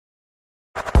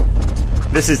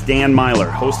This is Dan Myler,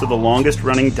 host of the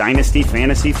longest-running Dynasty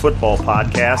fantasy football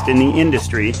podcast in the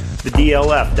industry, the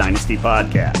DLF Dynasty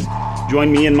Podcast.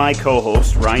 Join me and my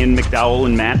co-hosts, Ryan McDowell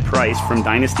and Matt Price from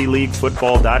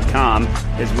DynastyLeagueFootball.com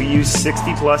as we use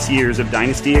 60-plus years of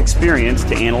Dynasty experience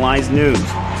to analyze news,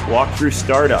 walk through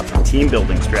startup and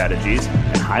team-building strategies,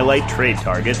 and highlight trade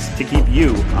targets to keep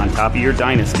you on top of your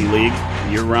Dynasty League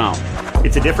year-round.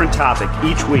 It's a different topic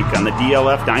each week on the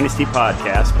DLF Dynasty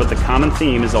Podcast, but the common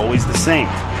theme is always the same,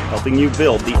 helping you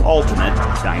build the ultimate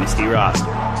Dynasty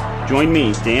roster. Join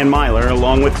me, Dan Myler,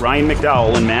 along with Ryan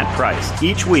McDowell and Matt Price,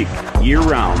 each week,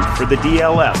 year-round, for the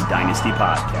DLF Dynasty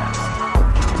Podcast.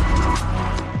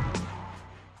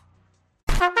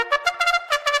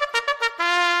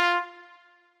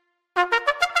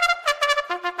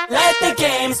 Let the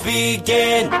games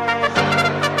begin.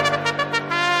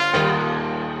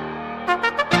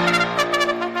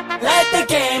 Let the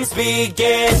games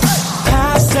begin.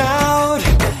 Passed out,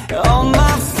 all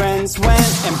my friends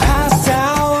went and passed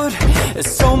out.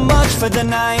 So much for the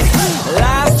night.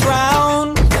 Last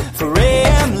round for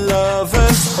AM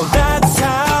lovers. Oh, that's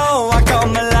how I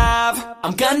come alive.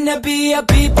 I'm gonna be a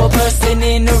people person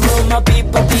in the room. A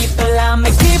people, I'ma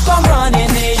keep on running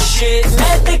this shit.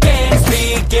 Let the games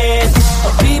begin.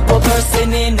 A people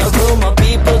person in the room. A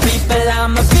people,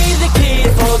 I'ma be the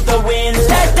kid for the win.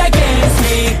 Let the games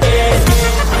begin.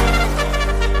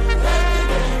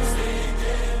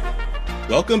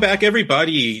 Welcome back,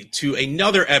 everybody, to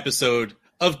another episode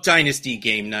of Dynasty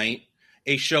Game Night,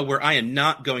 a show where I am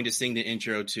not going to sing the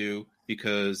intro to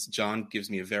because John gives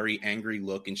me a very angry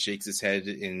look and shakes his head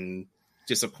in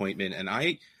disappointment, and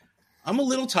I'm a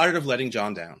little tired of letting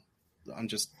John down.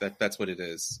 That's what it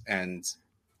is, and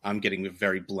I'm getting a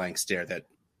very blank stare that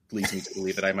leads me to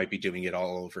believe that I might be doing it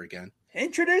all over again.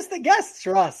 Introduce the guests,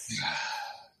 Russ.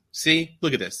 See,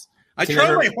 look at this. I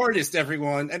try my hardest,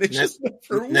 everyone, and it's just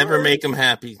never make him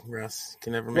happy, Russ.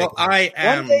 Can never make him happy.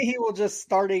 One day he will just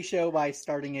start a show by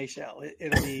starting a show.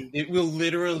 It will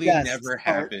literally never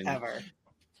happen. Ever.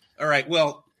 All right,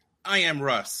 well, I am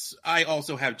Russ. I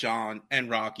also have John and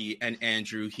Rocky and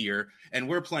Andrew here, and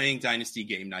we're playing Dynasty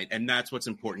Game Night, and that's what's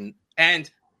important. And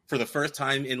for the first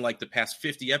time in like the past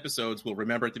 50 episodes, we'll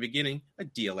remember at the beginning, a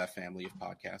DLF family of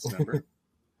podcasts, remember?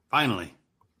 Finally.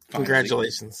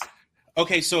 Congratulations.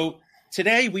 Okay, so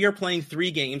today we are playing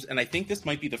 3 games, and I think this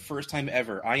might be the first time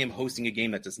ever I am hosting a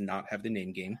game that does not have the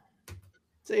name game.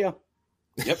 See ya.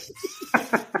 Yep.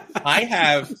 I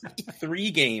have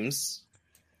 3 games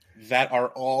that are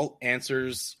all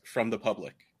answers from the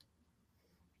public.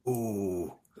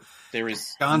 Ooh. There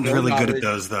is John's really good at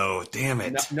those, though. Damn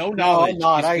it. No knowledge. No,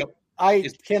 I'm not. I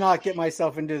cannot get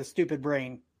myself into the stupid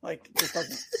brain. Like, it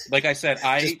doesn't. Like I said,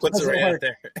 just puts it right out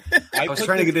there. I was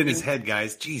trying to get in his head,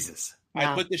 guys. Jesus.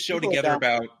 I put this show together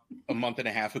about a month and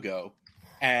a half ago,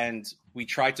 and we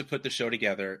tried to put the show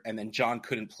together, and then John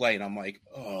couldn't play, and I'm like,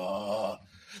 oh.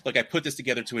 Like, I put this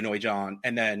together to annoy John,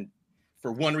 and then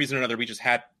for one reason or another, we just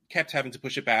kept having to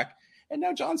push it back, and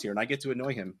now John's here, and I get to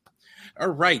annoy him. All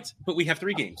right, but we have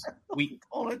 3 games. I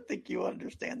don't think you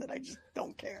understand that I just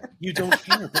don't care. You don't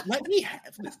care, but let me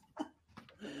have this.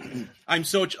 I'm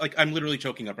literally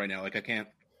choking up right now. Like, I can't.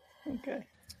 Okay.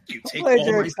 You take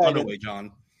all my fun away,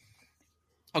 John.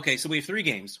 Okay, so we have 3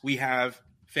 games. We have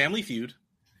Family Feud.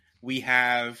 We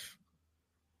have...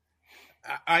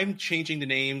 I'm changing the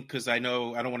name because I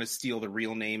know I don't want to steal the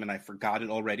real name, and I forgot it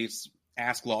already. It's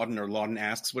Ask Lawden or Lawden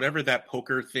Asks, whatever that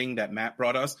poker thing that Matt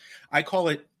brought us. I call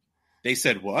it They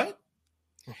Said What?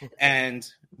 And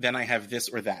then I have This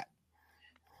or That.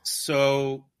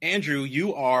 So, Andrew,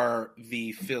 you are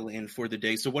the fill-in for the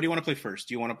day. So what do you want to play first?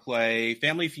 Do you want to play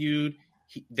Family Feud,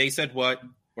 They Said What,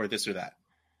 or This or That?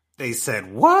 They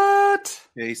said what?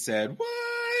 They said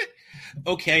what?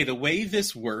 Okay, the way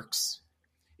this works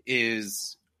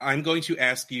is I'm going to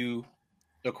ask you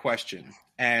a question,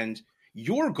 and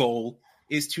your goal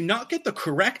is to not get the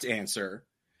correct answer.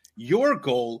 Your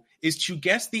goal is to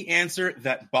guess the answer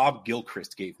that Bob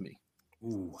Gilchrist gave me.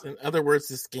 Ooh. In other words,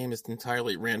 this game is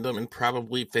entirely random and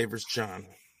probably favors John.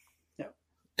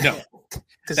 No.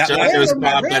 Because John knows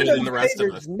Bob better than the rest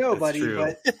of us. Nobody,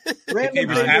 but random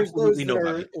favors those that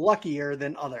are luckier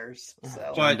than others.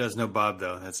 So. John does know Bob,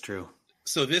 though. That's true.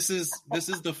 So this is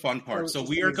the fun part. So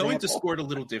we are going to score it a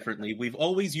little differently. We've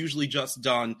always usually just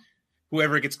done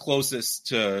whoever gets closest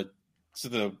to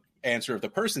the answer of the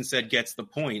person said gets the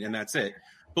point, and that's it.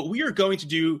 But we are going to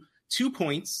do 2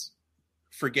 points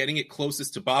for getting it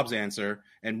closest to Bob's answer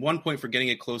and 1 point for getting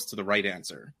it close to the right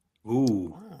answer.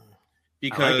 Ooh. Wow.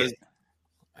 Because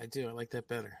I like that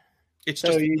better. It's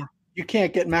so just you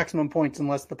can't get maximum points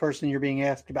unless the person you're being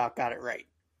asked about got it right.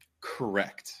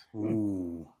 Correct.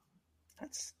 Ooh.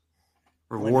 That's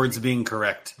rewards being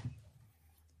correct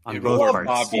on It both rewards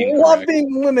parts. Bob being love correct.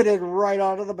 being limited right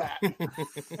out of the bat,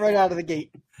 right out of the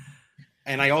gate.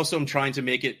 And I also am trying to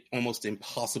make it almost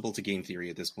impossible to game theory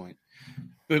at this point.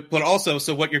 But also,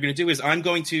 so what you're going to do is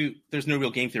there's no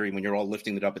real game theory when you're all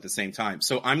lifting it up at the same time.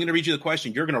 So I'm going to read you the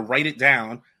question. You're going to write it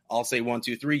down. I'll say 1,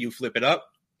 2, 3. You flip it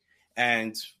up,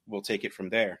 and we'll take it from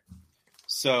there.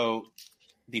 So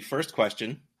the first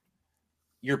question,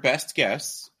 your best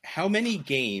guess, how many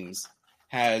games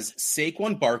has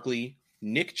Saquon Barkley,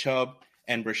 Nick Chubb,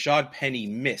 and Rashad Penny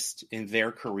missed in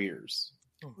their careers?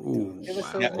 Ooh, Give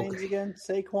us wow. those names again.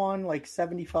 Saquon, like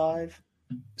 75.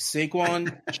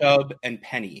 Saquon, Chubb, and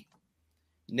Penny.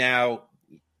 Now,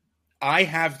 I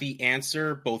have the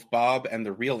answer, both Bob and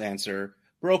the real answer,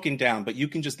 broken down, but you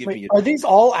can just give me Are these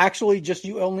all actually just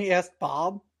you only asked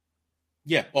Bob?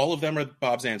 Yeah, all of them are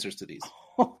Bob's answers to these.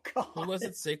 Oh, God. Who was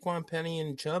it? Saquon, Penny,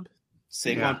 and Chubb?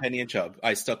 Saquon, Yeah. Penny, and Chubb.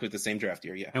 I stuck with the same draft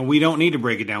year, yeah. And we don't need to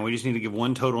break it down. We just need to give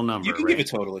one total number. You can right? give a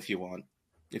total if you want.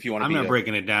 If you want to I'm be not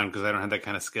breaking it down because I don't have that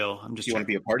kind of skill. I'm just if you want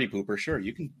to checking. be a party pooper, sure.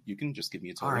 You can just give me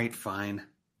a total. All right, fine.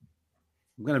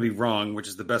 I'm going to be wrong, which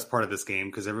is the best part of this game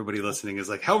because everybody listening is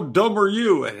like, how dumb are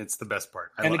you? And it's the best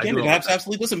part. And again, it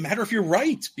absolutely doesn't matter if you're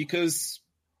right because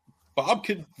Bob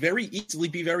could very easily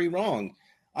be very wrong.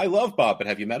 I love Bob, but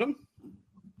have you met him?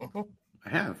 I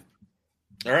have.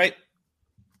 All right.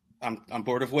 I'm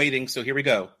bored of waiting, so here we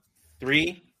go.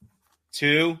 3,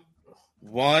 2,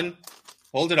 1.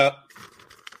 Hold it up.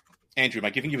 Andrew, am I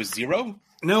giving you a 0?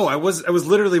 No, I was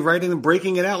literally writing and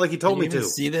breaking it out like he told me to.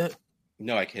 See that?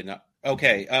 No, I cannot.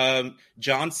 Okay.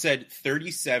 John said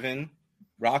 37.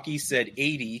 Rocky said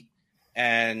 80.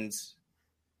 And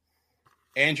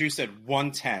Andrew said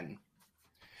 110.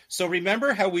 So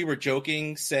remember how we were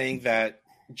joking saying that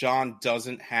John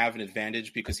doesn't have an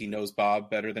advantage because he knows Bob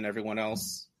better than everyone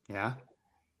else? Yeah.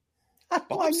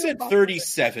 Bob said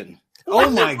 37. Oh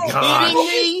my god! Kidding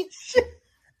me?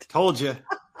 Told you.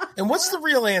 And what's the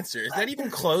real answer? Is that even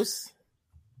close?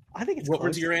 I think it's What close.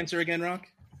 was your answer again, Rock?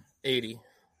 80.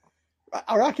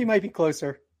 Rocky might be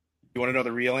closer. You want to know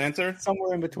the real answer?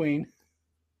 Somewhere in between.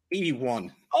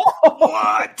 81.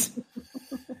 What?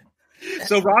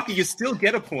 So, Rocky, you still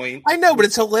get a point. I know, but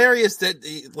it's hilarious that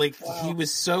he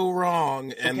was so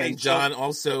wrong, and Okay, then John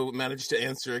also managed to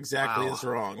answer exactly Wow. as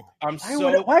wrong.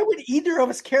 Why would either of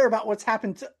us care about what's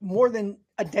happened more than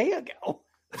a day ago?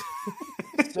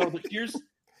 So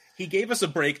he gave us a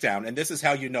breakdown, and this is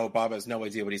how you know Bob has no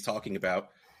idea what he's talking about.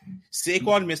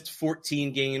 Saquon missed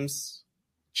 14 games,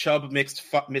 Chubb missed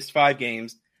 5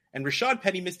 games, and Rashad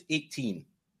Penny missed 18.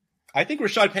 I think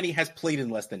Rashad Penny has played in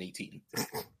less than 18.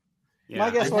 Yeah. My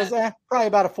guess was probably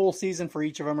about a full season for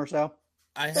each of them or so.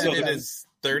 I had So it then- as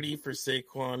 30 for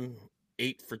Saquon,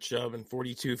 8 for Chubb, and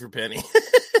 42 for Penny.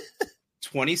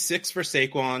 26 for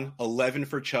Saquon, 11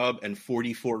 for Chubb, and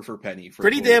 44 for Penny.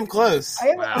 Pretty damn close.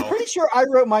 I'm Wow. pretty sure I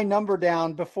wrote my number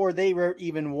down before they wrote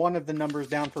even one of the numbers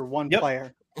down for one Yep.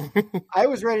 player. I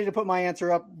was ready to put my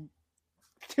answer up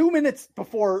 2 minutes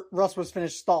before Russ was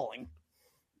finished stalling.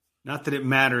 Not that it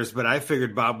matters, but I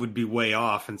figured Bob would be way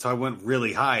off, and so I went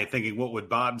really high thinking, what would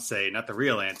Bob say? Not the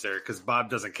real answer, because Bob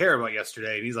doesn't care about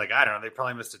yesterday, and he's like, I don't know, they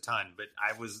probably missed a ton, but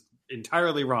I was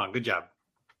entirely wrong. Good job,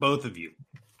 both of you.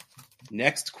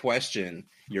 Next question.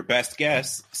 Your best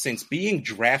guess. Since being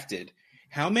drafted,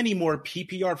 how many more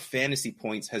PPR fantasy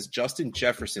points has Justin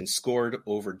Jefferson scored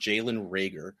over Jalen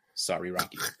Reagor? Sorry,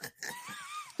 Rocky.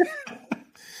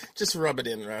 Just rub it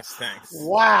in, Russ. Thanks.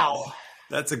 Wow.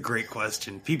 That's a great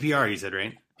question. PPR, you said,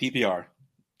 right? PPR.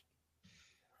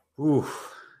 Ooh.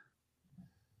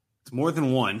 It's more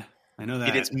than one. I know that.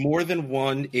 It is more than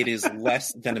one. It is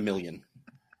less than 1 million.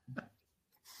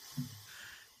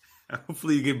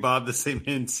 Hopefully you gave Bob the same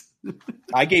hints.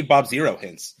 I gave Bob 0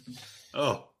 hints.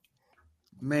 Oh,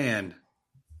 man.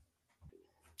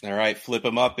 All right, flip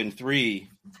them up in 3,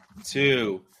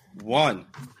 2, 1.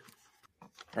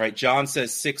 All right, John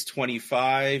says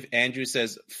 625. Andrew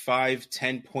says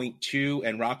 510.2.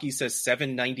 And Rocky says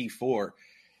 794.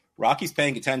 Rocky's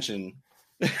paying attention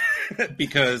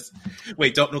because,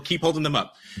 wait, keep holding them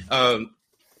up.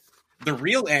 The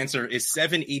real answer is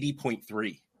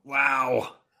 780.3.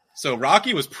 Wow. So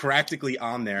Rocky was practically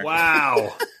on there.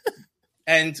 Wow.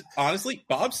 And honestly,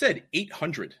 Bob said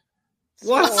 800.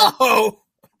 Whoa!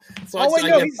 So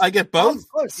I get both?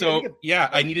 So, yeah,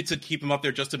 I needed to keep him up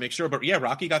there just to make sure. But, yeah,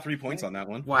 Rocky got 3 points on that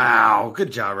one. Wow.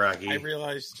 Good job, Rocky. I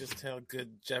realized just how good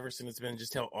Jefferson has been,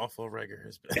 just how awful Reagor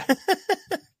has been.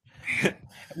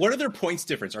 What are their points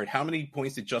difference? All right, how many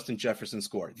points did Justin Jefferson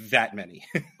score? That many.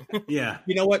 Yeah.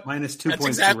 You know what? Minus 2 That's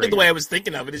points. exactly the way I was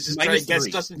thinking of it. It's just trying Minus to guess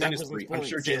 3. Justin Minus Jefferson's 3. I'm points.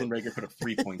 sure Jalen Reagor put up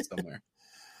 3 points somewhere.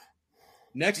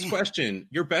 Next question.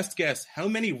 Your best guess. How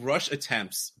many rush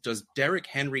attempts does Derrick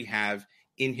Henry have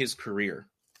in his career?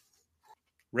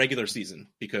 Regular season,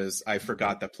 because I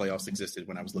forgot that playoffs existed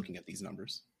when I was looking at these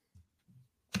numbers.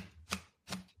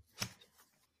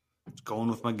 Going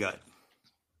with my gut.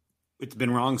 It's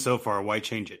been wrong so far. Why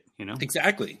change it? You know?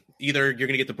 Exactly. Either you're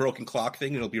going to get the broken clock thing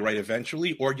and it'll be right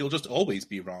eventually, or you'll just always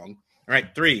be wrong. All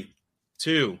right, 3,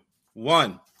 2,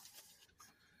 1.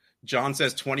 John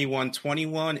says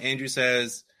 2121. Andrew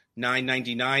says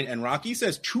 999. And Rocky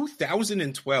says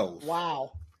 2012.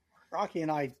 Wow. Rocky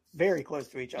and I very close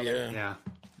to each other. Yeah.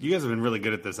 You guys have been really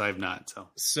good at this. I have not.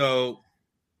 So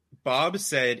Bob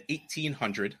said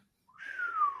 1800.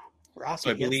 Rocky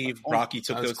So I believe Rocky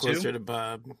took those closer two. to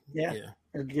Bob. Yeah.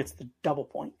 Or gets the double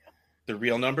point. The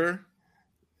real number,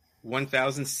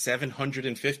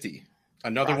 1,750.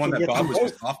 Another Rocky one that gets Bob them was both.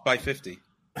 just off by 50.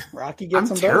 Rocky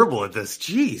gets I'm them terrible at this.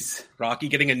 Jeez. Rocky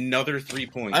getting another 3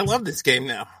 points. I love this game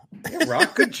now. Yeah,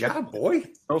 Rock, good job, boy.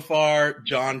 So far,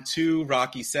 John 2,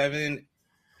 Rocky 7.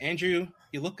 Andrew,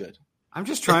 you look good. I'm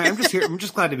just trying. I'm just here. I'm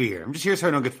just glad to be here. I'm just here so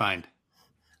I don't get fined.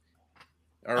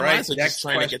 All I'm right, honestly next just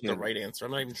trying question. to get the right answer.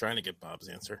 I'm not even trying to get Bob's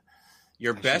answer.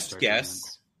 Your should best start doing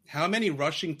guess, how many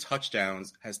rushing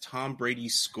touchdowns has Tom Brady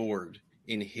scored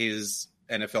in his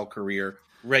NFL career,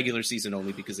 regular season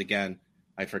only, because, again,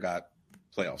 I forgot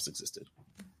playoffs existed.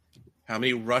 How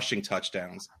many rushing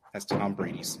touchdowns has Tom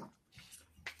Brady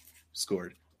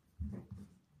scored?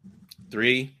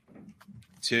 3,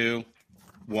 2,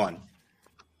 1.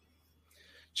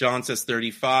 John says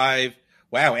 35.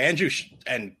 Wow, Andrew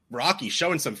and Rocky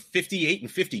showing some 58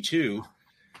 and 52.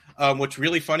 What's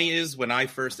really funny is when I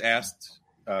first asked,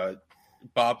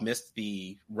 Bob missed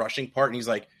the rushing part, and he's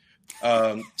like,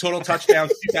 total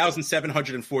touchdowns,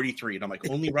 2,743. And I'm like,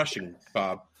 only rushing,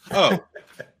 Bob. Oh,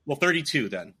 well, 32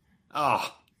 then.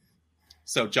 Oh,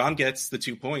 So John gets the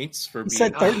 2 points for He being...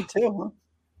 said 32, huh?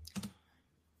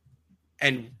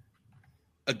 And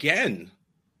again,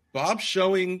 Bob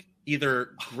showing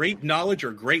either great knowledge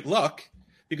or great luck,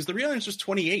 because the real answer is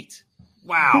 28.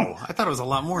 wow. I thought it was a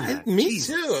lot more than that. Me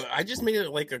Jesus. too. I just made it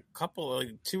like a couple,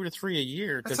 like 2 to 3 a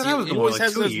year, because That's he what I was going always with,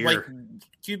 has like 2 a those year. like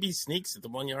QB sneaks at the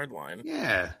 1 yard line.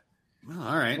 Yeah. Oh,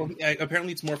 all right. Well,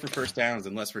 apparently it's more for first downs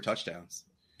and less for touchdowns.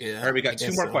 Yeah. All right, we got I 2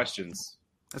 guess more so. questions.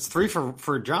 That's 3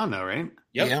 for John, though, right?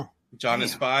 Yep. Yeah. John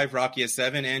is Damn. 5, Rocky is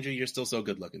 7. Andrew, you're still so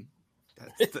good looking.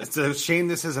 It's a shame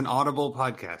this is an audible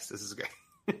podcast. This is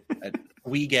great.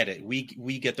 We get it.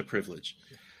 We get the privilege.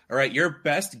 All right, your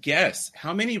best guess.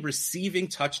 How many receiving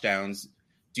touchdowns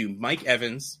do Mike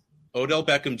Evans, Odell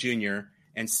Beckham Jr.,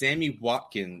 and Sammy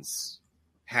Watkins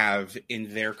have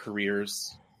in their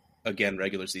careers? Again,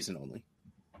 regular season only.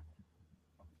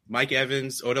 Mike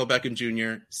Evans, Odell Beckham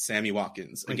Jr., Sammy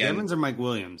Watkins. Mike Again, Evans or Mike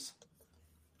Williams?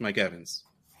 Mike Evans.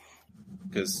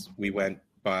 Because we went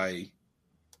by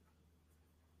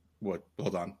what?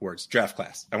 Hold on, words. Draft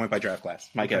class. I went by draft class.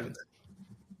 Mike Evans.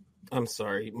 I'm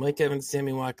sorry. Mike Evans,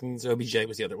 Sammy Watkins, OBJ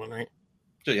was the other one, right?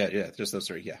 So yeah, just those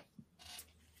 3. Yeah.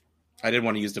 I didn't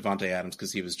want to use Devontae Adams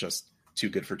because he was just too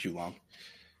good for too long.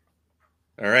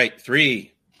 All right,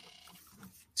 3,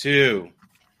 2.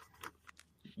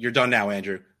 You're done now,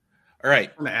 Andrew. All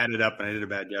right. I'm going to add it up, and I did a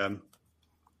bad job.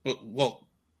 Well,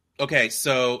 okay.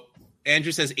 So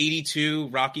Andrew says 82.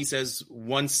 Rocky says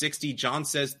 160. John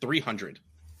says 300.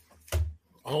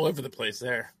 All over the place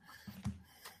there.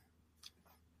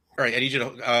 All right. I need you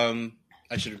to.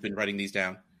 I should have been writing these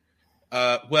down.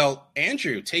 Well,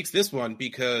 Andrew takes this one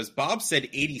because Bob said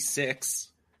 86.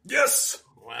 Yes.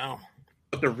 Wow.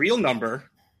 But the real number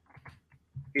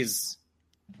is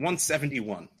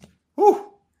 171. Whew.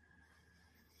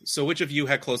 So which of you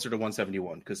had closer to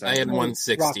 171? Because I had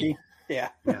 160. Rocky. Yeah.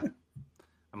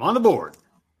 I'm on the board.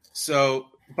 So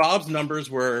Bob's numbers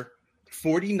were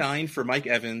 49 for Mike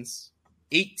Evans,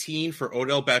 18 for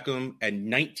Odell Beckham, and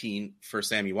 19 for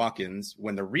Sammy Watkins,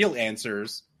 when the real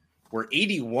answers were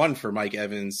 81 for Mike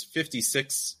Evans,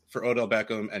 56 for Odell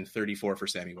Beckham, and 34 for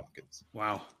Sammy Watkins.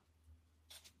 Wow.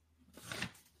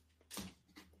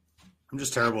 I'm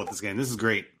just terrible at this game. This is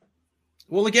great.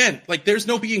 Well, again, like there's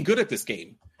no being good at this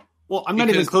game. Well, I'm not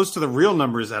even Because- close to the real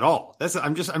numbers at all. I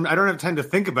don't have time to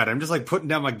think about it. I'm just like putting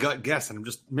down my gut guess, and I'm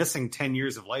just missing 10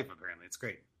 years of life. Apparently, it's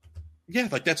great. Yeah,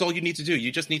 like that's all you need to do.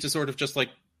 You just need to sort of just like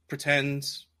pretend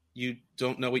you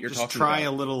don't know what you're Just talking try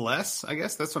about. a little less. I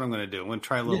guess that's what I'm going to do. I'm going to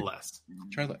try a little less.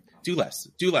 Try less. Do less.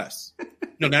 Do less.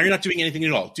 No, now you're not doing anything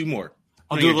at all. Do more.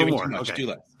 I'll No, do a you're little doing more. too much. Okay. Do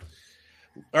less.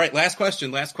 All right, last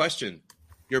question.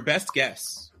 Your best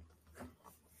guess.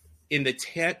 In the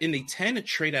 10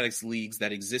 trade addicts leagues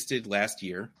that existed last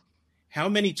year, how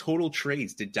many total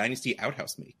trades did Dynasty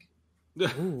Outhouse make?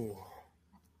 Ooh.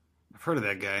 I've heard of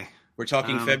that guy. We're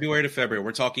talking February to February.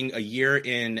 We're talking a year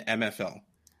in MFL.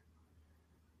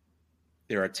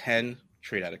 There are 10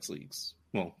 trade addicts leagues.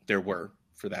 Well, there were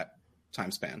for that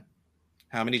time span.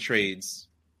 How many trades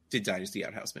did Dynasty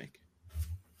Outhouse make?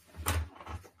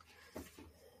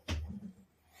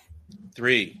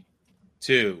 3,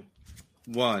 2,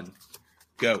 1,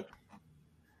 go.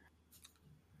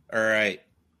 All right.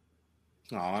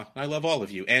 Aw, I love all of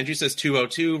you. Andrew says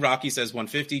 202. Rocky says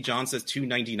 150. John says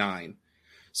 299.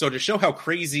 So to show how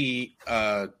crazy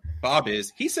Bob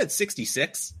is, he said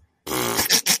 66.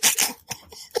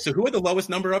 So who had the lowest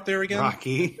number up there again?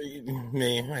 Rocky.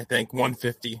 Me, I think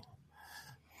 150.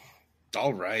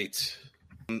 All right.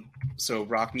 So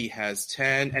Rocky has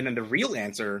 10, and then the real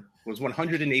answer was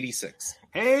 186.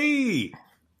 Hey!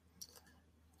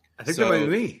 I think that might be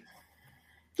me.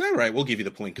 All right, we'll give you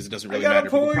the point because it doesn't really I got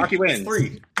matter. a point. Rocky wins.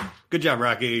 3. Good job,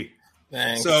 Rocky.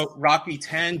 Thanks. So Rocky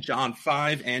 10, John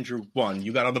 5, Andrew 1.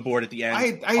 You got on the board at the end.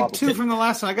 I had 2 from the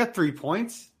last one. I got 3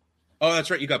 points. Oh, that's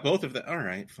right. You got both of them. All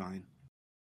right, fine.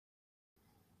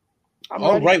 I'm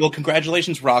ready. Right. Well,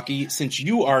 congratulations, Rocky. Since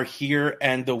you are here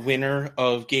and the winner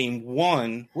of game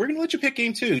 1, we're going to let you pick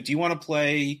game 2. Do you want to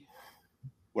play?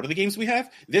 What are the games we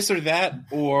have? This or that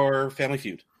or Family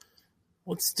Feud?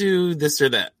 Let's do this or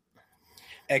that.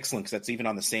 Excellent, because that's even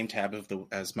on the same tab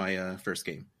as my first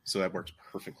game. So that works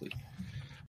perfectly.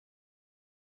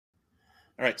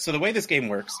 All right. So the way this game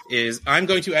works is I'm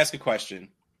going to ask a question,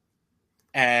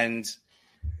 and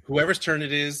whoever's turn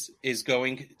it is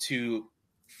going to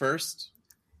first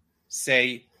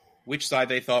say which side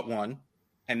they thought won,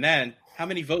 and then how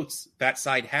many votes that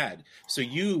side had. So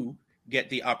you get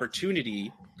the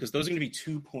opportunity, because those are going to be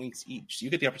 2 points each. So you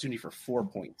get the opportunity for 4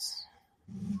 points.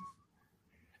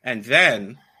 And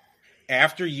then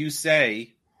after you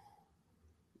say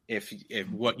if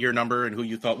what your number and who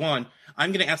you thought won,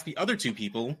 I'm going to ask the other 2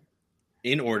 people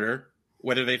in order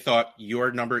whether they thought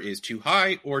your number is too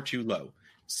high or too low.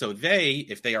 So they,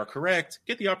 if they are correct,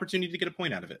 get the opportunity to get a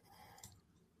point out of it.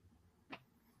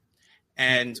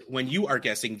 And when you are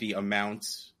guessing the amount,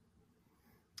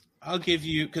 I'll give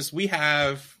you, because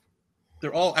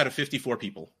they're all out of 54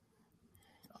 people.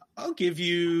 I'll give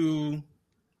you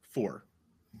 4.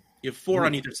 You have 4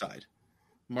 on either side.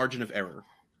 Margin of error.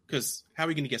 Because how are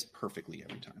we going to guess perfectly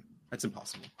every time? That's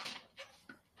impossible.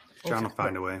 John will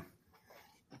find a way.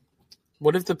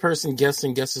 What if the person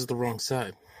guessing guesses the wrong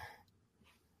side?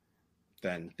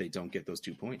 Then they don't get those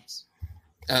 2 points.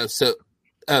 So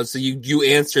you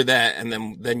answer that,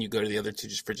 and then you go to the other 2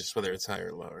 just whether it's higher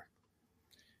or lower.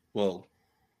 Well,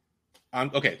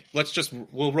 okay.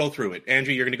 We'll roll through it.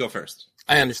 Andrew, you're going to go first.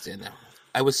 I understand now.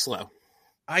 I was slow.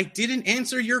 I didn't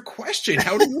answer your question.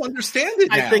 How do you understand it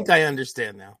now? I think I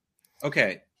understand now.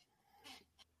 Okay.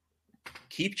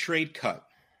 Keep trade cut.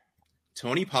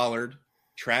 Tony Pollard,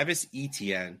 Travis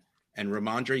Etienne, and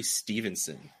Ramondre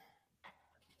Stevenson.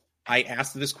 I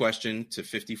asked this question to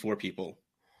 54 people.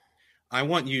 I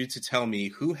want you to tell me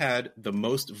who had the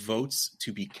most votes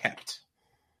to be kept.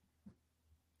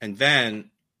 And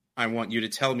then I want you to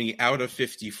tell me out of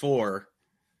 54,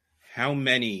 how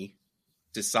many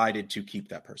decided to keep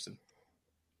that person.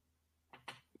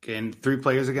 Okay, and 3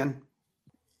 players again?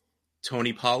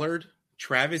 Tony Pollard,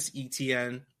 Travis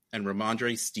Etienne, and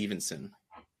Ramondre Stevenson.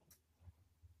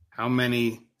 How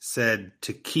many said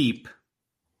to keep?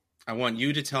 I want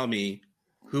you to tell me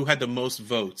who had the most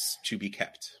votes to be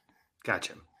kept.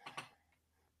 Gotcha.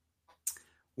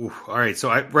 Ooh, all right, so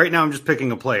right now I'm just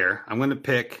picking a player. I'm going to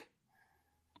pick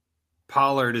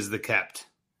Pollard as the kept.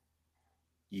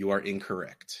 You are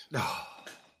incorrect.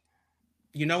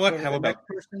 You know what? How about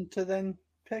person to then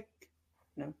pick?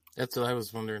 No. That's what I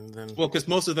was wondering then. Well, because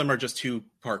most of them are just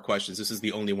 2-part questions. This is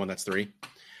the only one that's 3.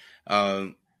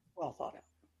 Well thought out.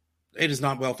 It is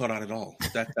not well thought out at all.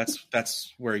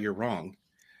 That's where you're wrong.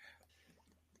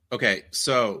 Okay,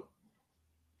 so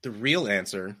the real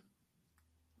answer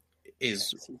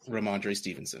is Ramondre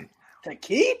Stevenson. To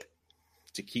keep?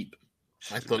 To keep.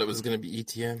 I thought it was going to be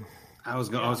ETN. I was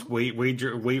wavering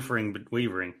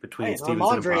between Stevenson and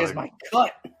Ramondre Pollard. is my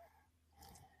cut.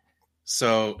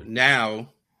 So now,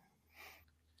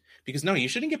 because no, you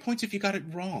shouldn't get points if you got it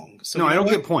wrong. So no, you I know don't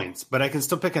what? get points, but I can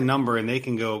still pick a number and they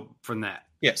can go from that.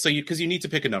 Yeah, so because you need to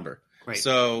pick a number. Right.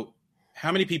 So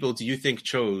how many people do you think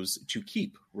chose to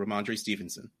keep Ramondre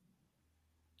Stevenson?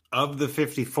 Of the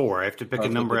 54, I have to pick a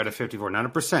number out of 54, not a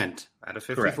percent. Out of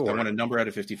 54. Correct. I want a number out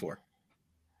of 54.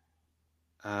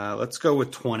 Let's go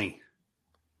with 20.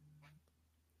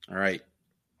 All right.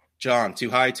 John, too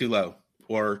high, too low?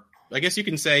 Or I guess you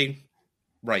can say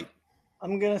right.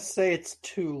 I'm going to say it's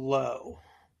too low.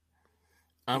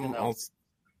 I'm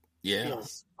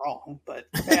feels wrong. But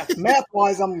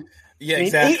math-wise, I'm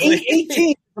exactly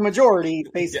 18 the majority,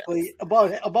 basically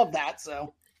above that.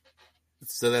 So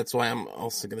that's why I'm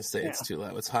also going to say it's too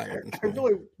low. It's higher. I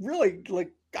really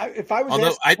like. If I was Although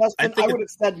asked the question, I would have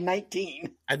said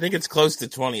 19. I think it's close to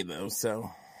 20 though. So,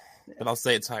 but I'll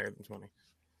say it's higher than 20.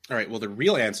 All right. Well, the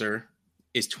real answer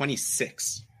is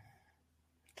 26.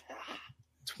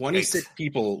 26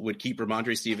 people would keep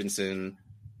Ramondre Stevenson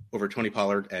over Tony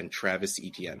Pollard and Travis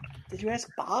Etienne. Did you ask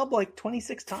Bob like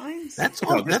 26 times? That's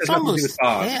almost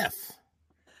half.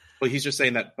 Well, he's just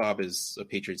saying that Bob is a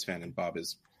Patriots fan and Bob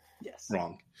is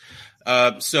wrong.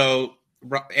 So,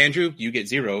 Andrew, you get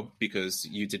 0 because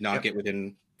you did not get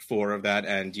within 4 of that,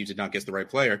 and you did not guess the right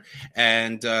player.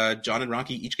 And John and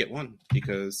Rocky each get 1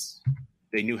 because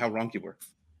they knew how wrong you were.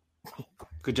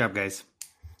 Good job, guys.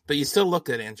 But you still look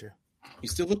good, Andrew. You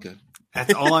still look good.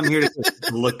 That's all I'm here to do,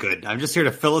 to look good. I'm just here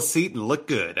to fill a seat and look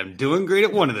good. I'm doing great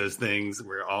at one of those things.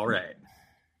 We're all right.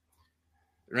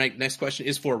 All right, next question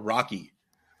is for Rocky.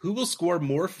 Who will score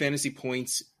more fantasy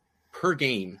points per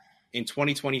game in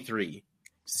 2023?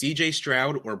 CJ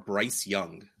Stroud or Bryce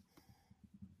Young?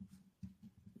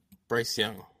 Bryce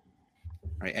Young. All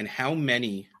right, and how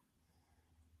many?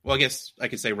 Well, I guess I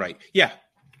could say right. Yeah,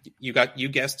 you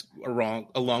guessed wrong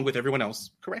along with everyone else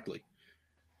correctly.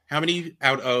 How many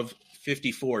out of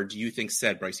 54 do you think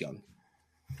said Bryce Young?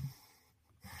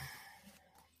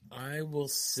 I will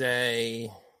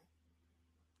say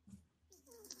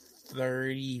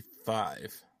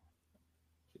 35.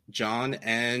 John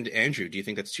and Andrew, do you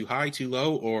think that's too high, too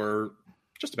low, or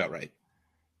just about right?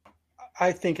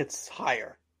 I think it's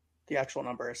higher. The actual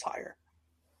number is higher.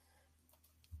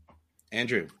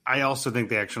 Andrew? I also think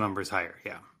the actual number is higher,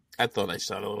 yeah. I thought I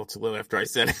shot a little too low after I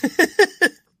said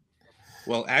it.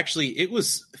 Well, actually, it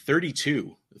was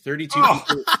 32.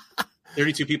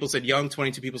 32 people said Young,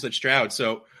 22 people said Stroud.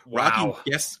 So Rocky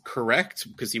guessed correct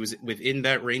because he was within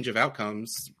that range of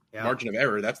outcomes. Yeah. Margin of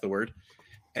error, that's the word.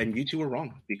 And you two were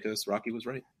wrong because Rocky was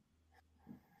right.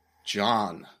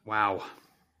 John. Wow.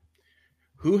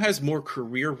 Who has more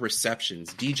career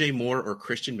receptions, DJ Moore or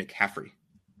Christian McCaffrey?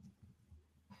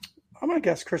 I'm going to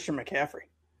guess Christian McCaffrey.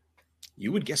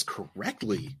 You would guess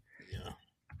correctly. Yeah.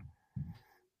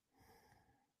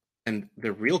 And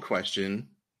the real question,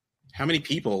 how many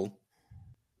people,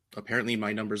 apparently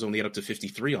my numbers only add up to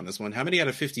 53 on this one. How many out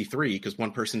of 53, because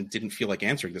one person didn't feel like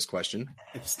answering this question.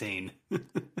 Abstain.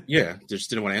 Yeah, they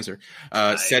just didn't want to answer.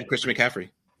 Said Christian McCaffrey.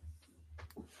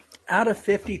 Out of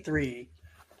 53,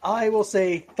 I will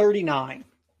say 39.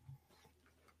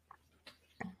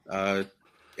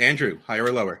 Andrew, higher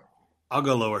or lower? I'll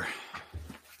go lower.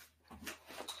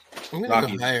 I'm going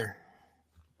to go higher.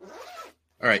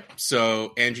 All right.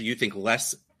 So, Andrew, you think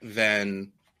less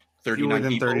than 39 Fewer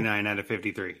than people? 39 out of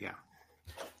 53, yeah.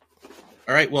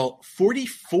 All right. Well,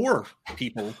 44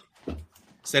 people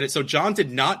said it. So, John did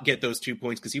not get those 2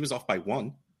 points because he was off by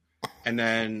 1. And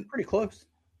then... Pretty close.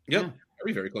 Yep. Yeah.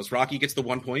 Very, very close. Rocky gets the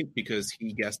 1 point because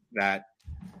he guessed that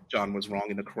John was wrong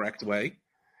in the correct way.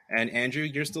 And Andrew,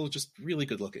 you're still just really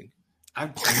good looking.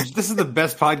 This is the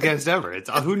best podcast ever.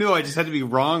 Who knew I just had to be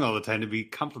wrong all the time to be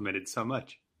complimented so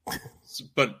much?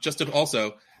 But just to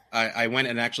also, I went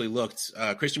and actually looked.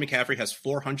 Christian McCaffrey has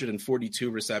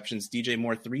 442 receptions. DJ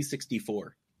Moore,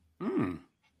 364.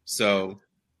 So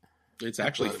it's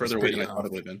actually further away than I thought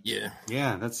it would have been. Yeah.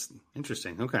 Yeah, that's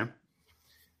interesting. Okay.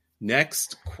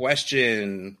 Next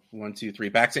question. 1, 2, 3.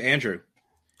 Back to Andrew.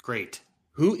 Great.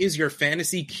 Who is your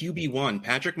fantasy QB1,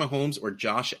 Patrick Mahomes or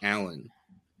Josh Allen?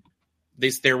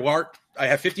 I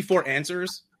have 54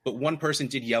 answers, but one person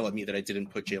did yell at me that I didn't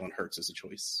put Jalen Hurts as a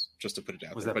choice, just to put it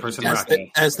out Was there. that person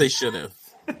as they should have.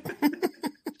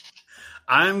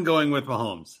 I'm going with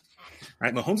Mahomes. All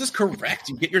right, Mahomes is correct.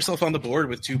 You get yourself on the board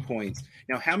with 2 points.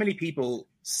 Now, how many people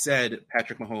said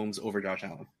Patrick Mahomes over Josh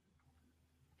Allen?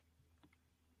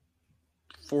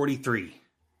 43.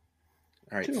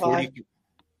 All right, too 40. High.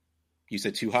 You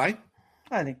said too high?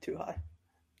 I think too high. All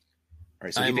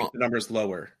right, so you think the number is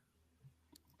lower.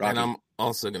 Rocky. And I'm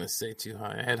also going to say too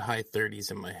high. I had high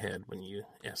 30s in my head when you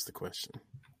asked the question.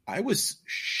 I was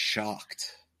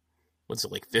shocked. What's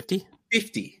it, like 50?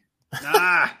 50. 50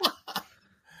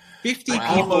 I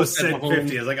people almost said said Mahomes.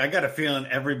 50. I was like, I got a feeling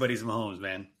everybody's Mahomes,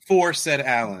 man. 4 said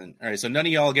Allen. All right, so none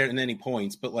of y'all getting any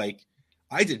points, but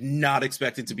I did not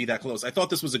expect it to be that close. I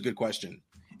thought this was a good question.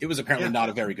 It was apparently not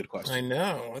a very good question. I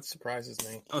know. That surprises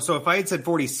me. Oh, so if I had said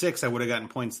 46, I would have gotten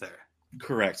points there.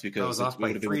 Correct, because I was off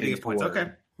by 3 to get points. Okay.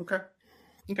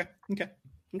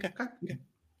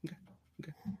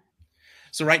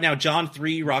 So right now, John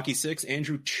 3, Rocky 6,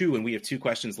 Andrew 2, and we have 2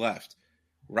 questions left.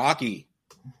 Rocky,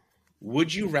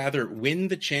 would you rather win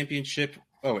the championship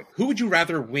Who would you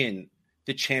rather win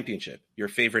the championship? Your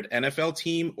favorite NFL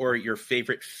team or your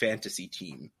favorite fantasy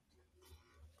team?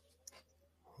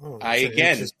 I,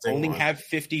 again, only have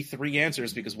 53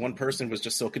 answers because one person was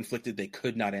just so conflicted they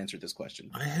could not answer this question.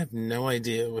 I have no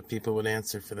idea what people would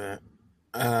answer for that.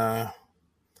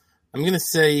 I'm going to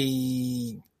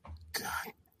say,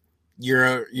 God,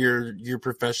 your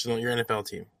professional, your NFL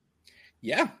team.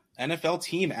 Yeah, NFL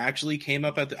team actually came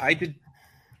up at I did.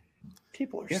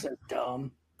 People are so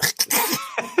dumb.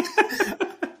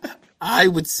 I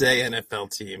would say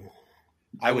NFL team.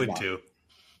 I would too.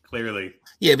 Clearly.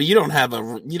 Yeah, but you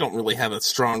don't really have a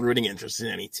strong rooting interest in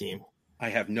any team. I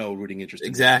have no rooting interest.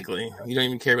 Exactly. You don't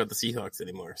even care about the Seahawks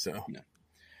anymore. So. No.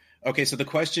 Okay, so the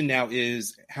question now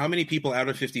is, how many people out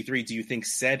of 53 do you think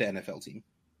said NFL team?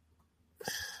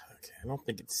 Okay, I don't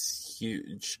think it's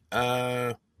huge.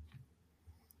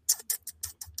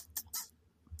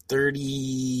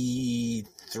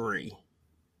 33.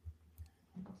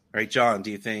 All right, John, do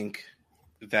you think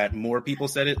that more people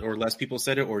said it or less people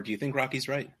said it, or do you think Rocky's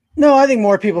right? No, I think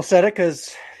more people said it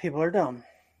because people are dumb.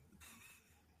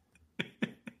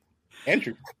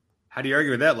 Andrew. How do you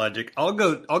argue with that logic? I'll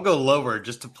go lower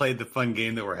just to play the fun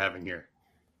game that we're having here.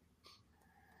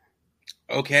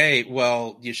 Okay,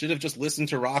 well, you should have just listened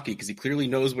to Rocky because he clearly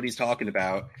knows what he's talking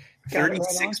about.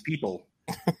 36 people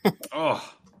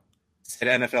said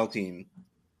NFL team.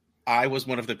 I was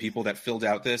one of the people that filled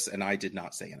out this, and I did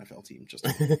not say NFL team. Just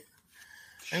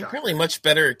I'm currently much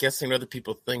better at guessing what other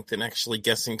people think than actually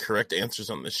guessing correct answers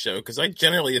on this show because I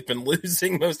generally have been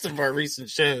losing most of our recent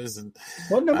shows. And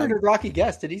what number did Rocky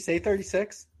guess? Did he say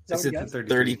 36? Is that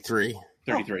 33?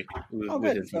 33. Oh,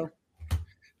 good. So. All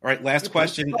right, last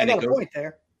question. I got a point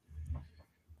there.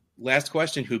 Last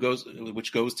question,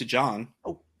 which goes to John.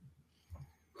 Oh.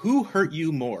 Who hurt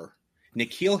you more,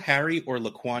 N'Keal Harry or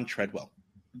Laquan Treadwell?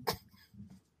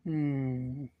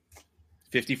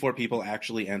 54 people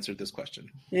actually answered this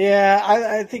question. Yeah,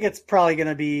 I think it's probably going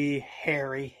to be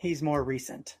Harry. He's more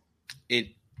recent.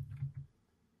 It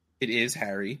is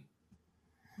Harry.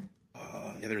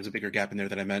 Yeah, there was a bigger gap in there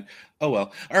than I meant. Oh,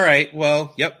 well. All right.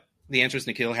 Well, yep. The answer is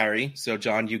N'Keal Harry. So,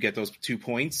 John, you get those 2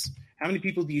 points. How many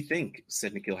people do you think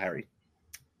said N'Keal Harry?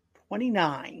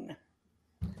 29.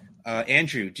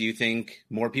 Andrew, do you think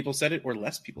more people said it or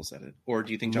less people said it? Or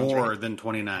do you think John's more right? than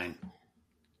 29?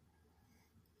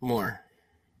 More.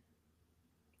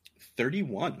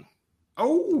 31.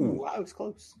 Oh, I was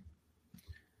close.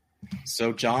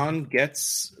 So John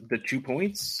gets the 2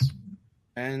 points,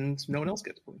 and no one else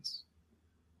gets points.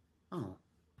 Oh,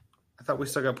 I thought we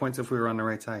still got points if we were on the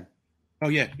right side. Oh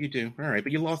yeah, you do. All right,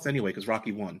 but you lost anyway because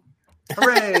Rocky won.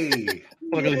 Hooray!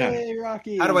 Well, really not. Yay,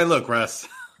 Rocky. How do I look, Russ?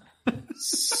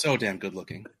 So damn good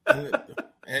looking.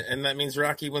 And that means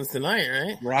Rocky wins the night,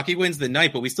 right? Rocky wins the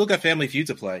night, but we still got Family Feud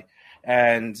to play,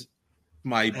 and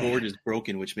my board is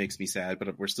broken, which makes me sad.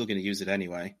 But we're still going to use it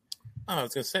anyway. Oh, I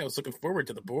was going to say I was looking forward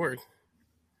to the board.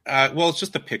 Well, it's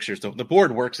just the pictures. Though the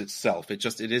board works itself. It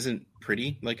isn't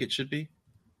pretty like it should be.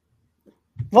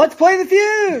 Let's play the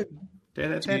feud.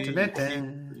 Good answer.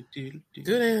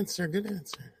 Good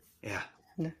answer. Yeah.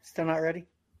 Still not ready?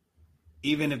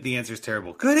 Even if the answer is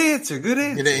terrible. Good answer. Good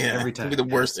answer. Yeah, every time. It'll be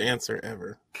the worst answer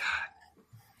ever. God.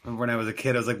 Remember when I was a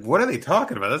kid, I was like, what are they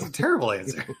talking about? That's a terrible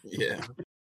answer. Yeah.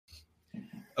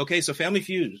 Okay, so Family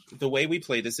Feud. The way we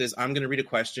play this is I'm going to read a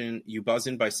question. You buzz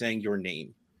in by saying your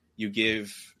name. You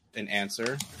give an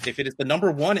answer. If it is the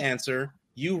number one answer,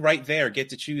 you right there get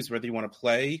to choose whether you want to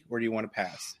play or do you want to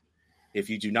pass. If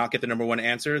you do not get the number one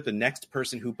answer, the next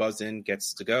person who buzzed in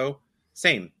gets to go.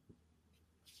 Same.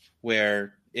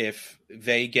 Where if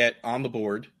they get on the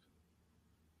board,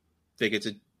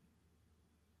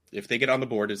 if they get on the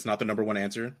board, it's not the number one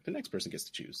answer, the next person gets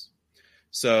to choose.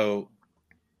 So,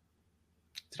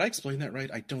 did I explain that right?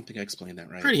 I don't think I explained that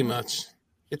right. Pretty much.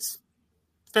 It's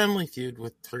Family Feud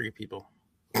with 3 people.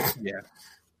 Yeah.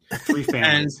 3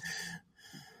 families. And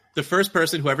the first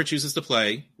person, whoever chooses to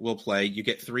play, will play. You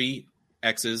get 3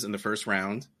 X's in the first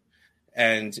round.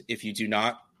 And if you do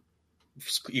not,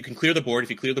 you can clear the board.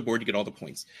 If you clear the board, you get all the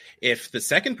points. If the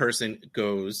second person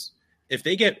goes, if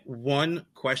they get one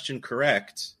question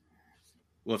correct,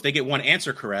 well, if they get one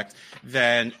answer correct,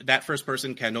 then that first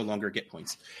person can no longer get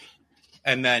points.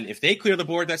 And then if they clear the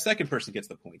board, that second person gets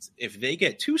the points. If they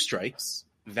get 2 strikes,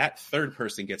 that third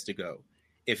person gets to go.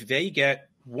 If they get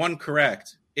 1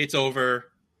 correct, it's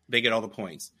over. They get all the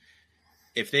points.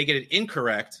 If they get it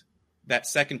incorrect, that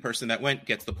second person that went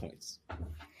gets the points.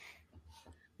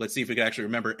 Let's see if we can actually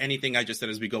remember anything I just said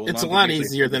as we go along. It's a lot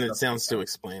easier than it sounds to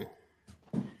explain.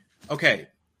 Okay.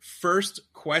 First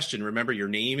question. Remember, your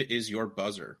name is your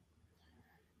buzzer.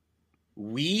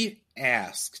 We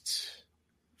asked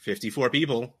 54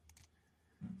 people.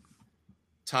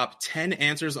 Top 10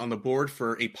 answers on the board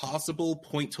for a possible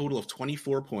point total of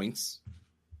 24 points.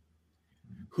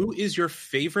 Who is your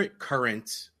favorite current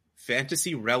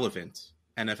fantasy relevant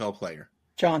NFL player?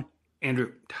 John.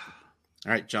 Andrew.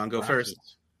 All right, John, go first.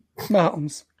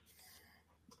 Mahomes.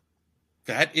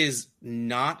 That is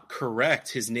not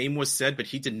correct. His name was said, but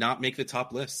he did not make the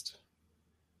top list.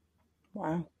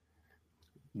 Wow.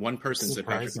 One person said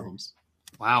Patrick Surprising. Mahomes.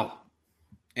 Wow.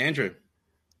 Andrew.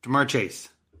 Jamar Chase.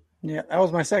 Yeah, that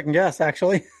was my second guess,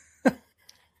 actually.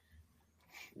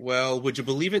 Well, would you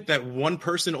believe it that one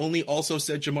person only also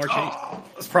said Jamar Chase? Oh,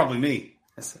 that's probably me.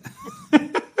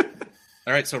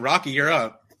 All right, so Rocky, you're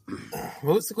up.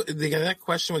 What was that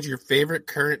question? Was your favorite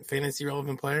current fantasy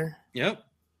relevant player? Yep.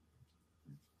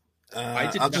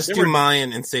 I'll just do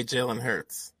mine and say Jalen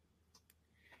Hurts.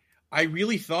 I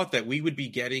really thought that we would be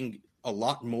getting a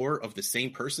lot more of the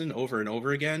same person over and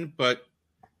over again, but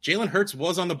Jalen Hurts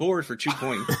was on the board for 2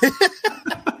 points.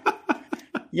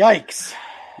 Yikes.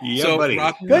 Yeah, So, buddy.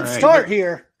 Rocky- Good All right. start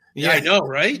here. Yeah, I know,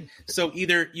 right? So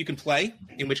either you can play,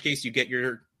 in which case you get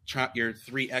your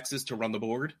 3 X's to run the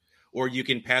board, or you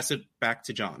can pass it back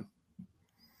to John.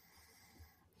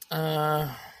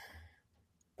 I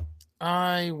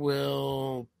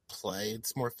will play.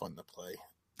 It's more fun to play.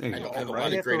 There you I go. don't have a I lot would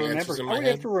of have to great remember, answers in I my would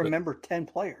head. have to remember 10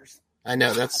 players. I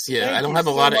know that's I Thank don't you have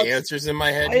a so lot much. of answers in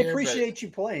my head. I here, but- appreciate you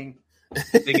playing. The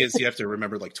thing is, you have to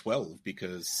remember like 12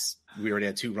 because we already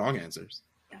had 2 wrong answers.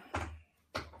 All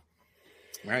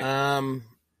right.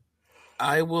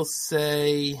 I will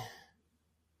say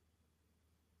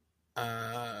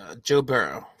Joe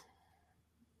Burrow.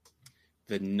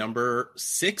 The number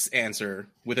 6 answer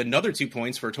with another 2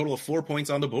 points for a total of 4 points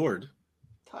on the board.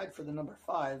 Tied for the number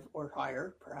 5 or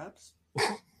higher, perhaps.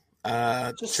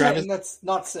 Just Travis saying that's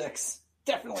not 6.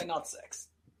 Definitely not 6.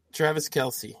 Travis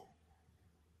Kelce.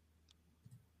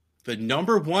 The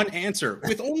number 1 answer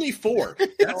with only 4.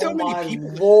 That's how Oh many my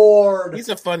people. Lord. He's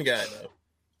a fun guy though.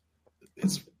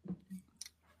 It's...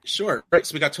 Sure. Right.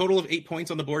 So we got a total of 8 points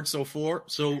on the board so far.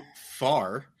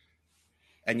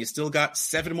 And you still got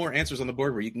 7 more answers on the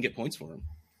board where you can get points for them.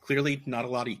 Clearly not a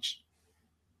lot each.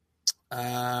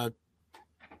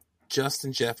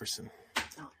 Justin Jefferson.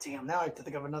 Oh, damn. Now I have to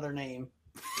think of another name.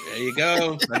 There you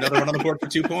go. Another one on the board for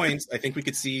 2 points. I think we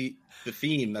could see the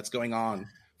theme that's going on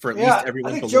for at least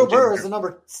everyone. I think below Joe Burrow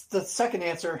Jalen is the second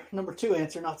answer, number 2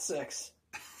 answer, not 6.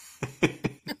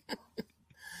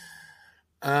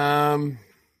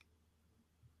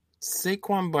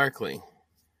 Saquon Barkley.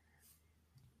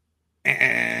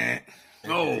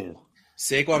 Oh.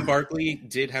 Saquon Barkley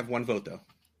did have 1 vote, though.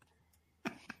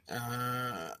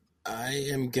 I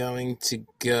am going to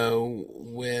go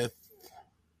with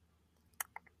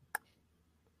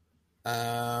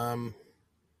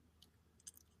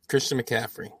Christian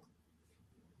McCaffrey.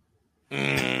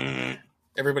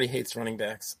 Everybody hates running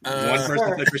backs. One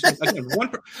person said Christian.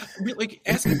 Again, like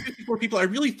asking 54 people, I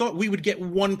really thought we would get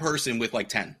 1 person with like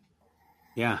 10.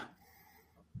 Yeah.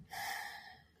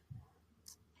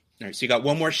 All right, so you got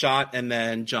 1 more shot, and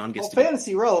then John gets Well, to go.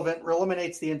 fantasy relevant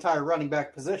eliminates the entire running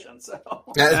back position. So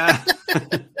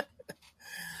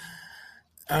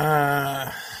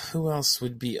Who else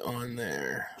would be on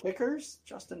there? kickers,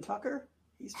 Justin Tucker,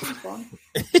 he's been fun.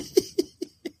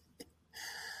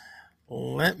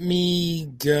 Let me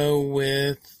go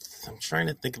with. I'm trying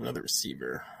to think of another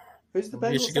receiver. Who's the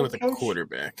Maybe I Bengals should go with a head coach?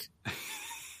 quarterback.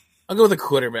 I'll go with a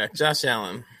quarterback, Josh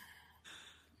Allen.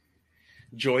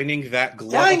 Joining that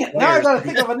glove. Dang it! of Now I players got to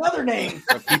think of another name.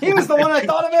 of people He was the who one I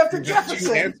thought of after got 2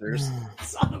 Jefferson. answers.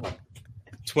 Son of a,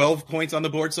 12 points on the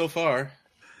board so far.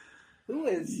 who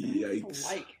is Yikes.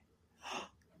 like?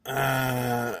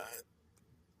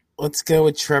 Let's go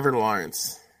with Trevor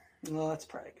Lawrence. Well, that's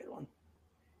probably a good one.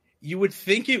 You would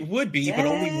think it would be, but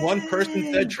only 1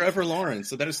 person said Trevor Lawrence.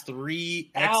 So that is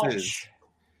 3 X's. Ouch.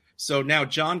 So now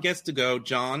John gets to go.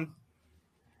 John,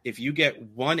 if you get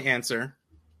 1 answer,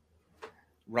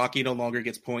 Rocky no longer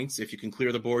gets points. If you can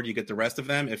clear the board, you get the rest of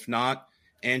them. If not,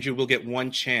 Andrew will get 1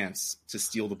 chance to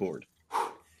steal the board.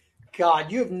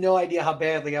 God, you have no idea how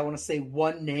badly I want to say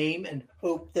one name and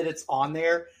hope that it's on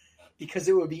there because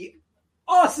it would be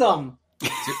awesome.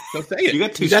 So say it. You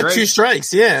got 2 You got strikes. 2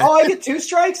 strikes, yeah. Oh, I get 2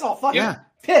 strikes? Oh, fuck Yeah. it.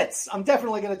 Pitts. I'm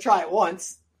definitely going to try it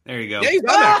once. There you go. Yeah, you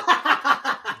got it.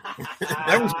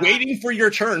 I was waiting for your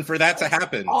turn for that to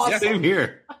happen. Awesome. Yeah. Same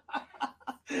here.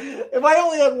 If I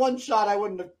only had 1 shot, I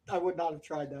would not have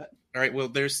tried that. All right. Well,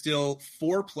 there's still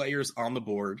 4 players on the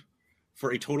board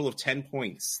for a total of 10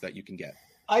 points that you can get.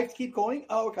 I have to keep going?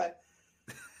 Oh, okay.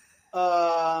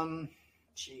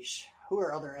 Sheesh. Who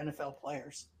are other NFL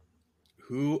players?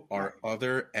 Who are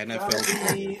other NFL?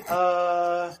 Gotta be,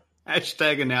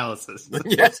 Hashtag analysis.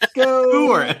 let's go.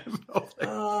 Who are NFL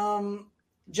players?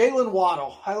 Jalen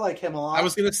Waddle. I like him a lot. I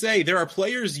was going to say, there are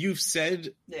players you've said,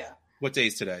 yeah. what day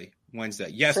is today? Wednesday.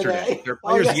 Yesterday. Today. There are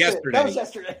players yesterday. That was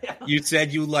yesterday. You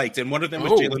said you liked, and one of them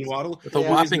was Oh, Jalen Waddle. with a who is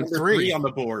whopping number 3 on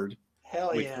the board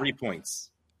Hell with yeah. 3 points.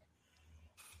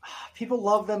 People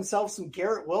love themselves some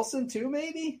Garrett Wilson too,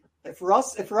 maybe? If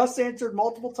Russ answered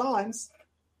multiple times.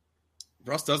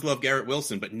 Russ does love Garrett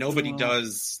Wilson, but nobody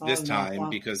does this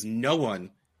time because no one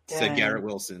said Dang. Garrett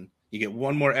Wilson. You get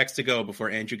one more X to go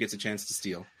before Andrew gets a chance to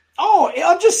steal. Oh,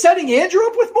 I'm just setting Andrew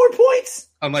up with more points?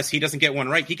 Unless he doesn't get one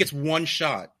right. He gets one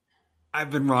shot. I've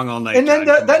been wrong all night. And then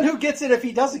John. then who gets it if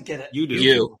he doesn't get it? You do.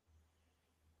 You.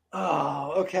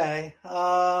 Oh, okay.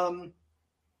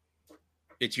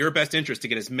 It's your best interest to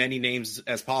get as many names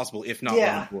as possible, if not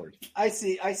Yeah. on the board. I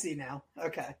see now.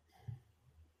 Okay.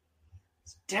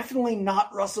 It's definitely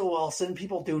not Russell Wilson.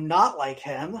 People do not like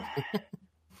him.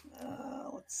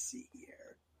 Let's see here.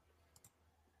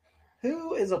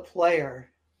 Who is a player?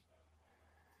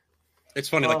 It's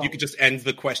funny, like you could just end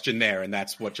the question there, and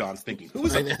that's what John's thinking. Who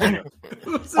is it?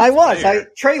 Who's a I was. player?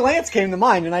 Trey Lance came to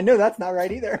mind, and I know that's not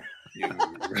right either.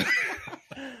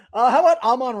 How about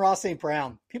Amon-Ra St.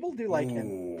 Brown? People do like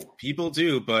him. People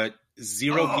do, but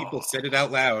zero people said it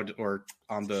out loud or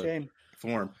on the Shame.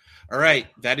 form. All right,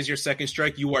 that is your second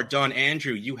strike. You are done.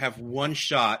 Andrew, you have one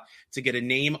shot to get a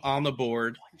name on the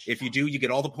board. If you do, you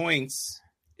get all the points.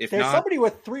 If There's not, somebody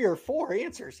with 3 or 4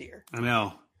 answers here. I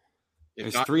know. if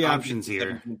There's not, 3 John options gets here.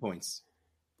 17 points.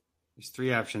 There's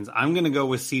 3 options. I'm going to go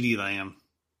with CeeDee Lamb.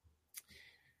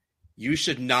 You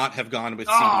should not have gone with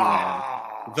CeeDee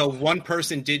Lamb. Though one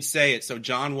person did say it, so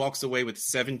John walks away with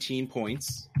 17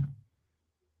 points.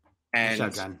 And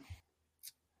Shotgun.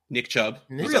 Nick Chubb.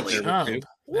 Nick was up there with Chubb. 2.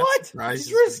 What? surprises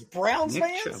These are his me. Browns Nick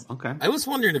fans? Chubb. Okay. I was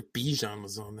wondering if Bijan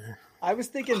was on there. I was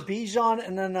thinking Bijan,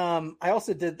 and then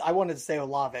I wanted to say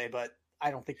Olave, but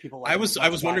I don't think people like I him was as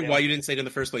much as wondering I why do. you didn't say it in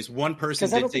the first place. One person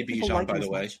 'Cause I did don't say think people Bijan, like by him the as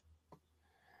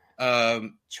way.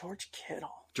 much. George Kittle.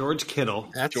 George Kittle.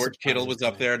 That's George Kittle was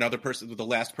up there. Another person, with the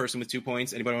last person with 2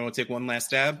 points. Anybody want to take one last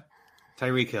stab?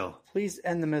 Tyreek Hill. Please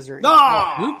end the misery.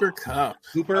 No! Cooper Kupp.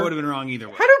 Cooper. I would have been wrong either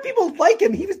way. How do people like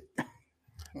him? He was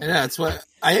Yeah, that's what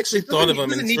I actually thought of him,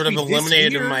 and doesn't it need sort to of be this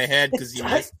eliminated year. in my head because you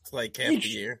It's- missed like half the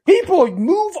year. people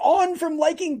move on from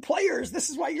liking players. This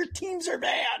is why your teams are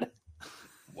bad.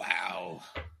 Wow.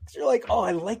 You're like, oh,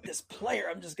 I like this player.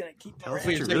 I'm just gonna keep That's Wait,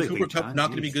 what is you that really Cooper think, Kupp John? not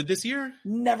going to be Jeez. good this year?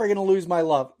 never gonna lose my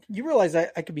love. You realize I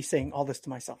could be saying all this to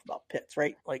myself about Pitts,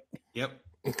 right? Like, Yep.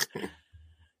 he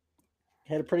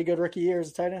had a pretty good rookie year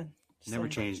as a tight end. Just Never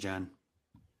saying. changed, John.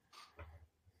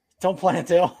 Don't plan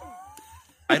to.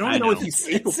 I don't I know if know. he's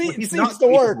It capable. seems- He's it not seems to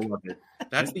work. capable of it.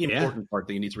 That's the Yeah. important part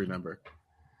that you need to remember.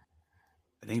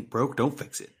 It ain't broke, don't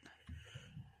fix it.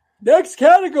 Next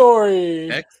category.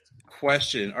 Next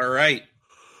question. All right.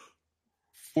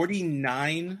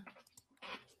 49.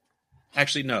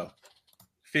 Actually, no.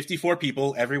 54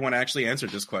 people. Everyone actually answered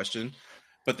this question.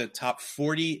 But the top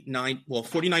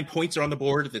 49 points are on the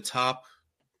board. The top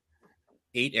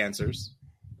 8 answers.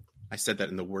 I said that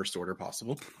in the worst order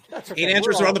possible. That's 8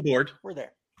 answers are on the board. We're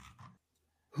there.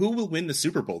 Who will win the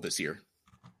Super Bowl this year?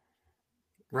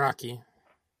 Rocky.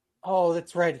 Oh,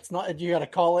 that's right. It's not. You got to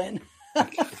call in.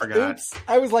 Forgot. Oops.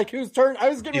 I was like, whose turn? I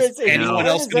was going to Is say anyone no.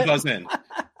 else going to buzz in?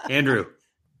 Andrew.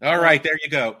 All right, there you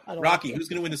go. I don't Rocky, like it. who's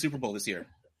going to win the Super Bowl this year?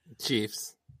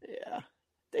 Chiefs. Yeah.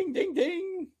 Ding, ding,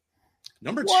 ding.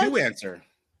 Number What? 2 answer.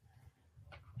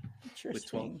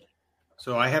 Interesting.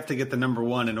 So I have to get the number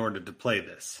 1 in order to play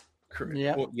this. Correct.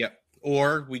 Yeah. Well, yeah.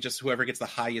 Or we just whoever gets the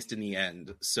highest in the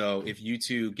end. So if you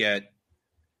two get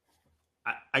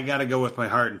I got to go with my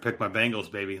heart and pick my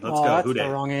Bengals, baby. Let's Oh, go. that's Who the dey?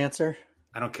 wrong answer.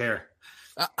 I don't care.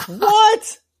 What?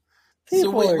 So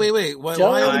People are- wait. Why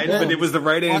Joe, are the But it Bengals- was the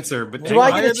right answer. But Do I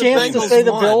Why get are a the chance to Bengals say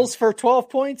the won? Bills for 12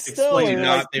 points still? Explain. or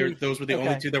not like there, we- those were the okay.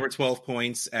 only two that were 12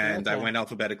 points, and I Okay. went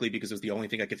alphabetically because it was the only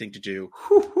thing I could think to do.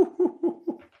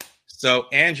 So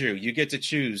Andrew, you get to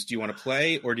choose. Do you want to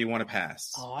play or do you want to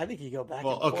pass? Oh, I think you go back.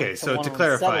 Well, and forth okay. till So one to of them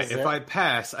clarify, settles if it. I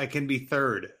pass, I can be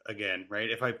third again, right?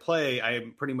 If I play, I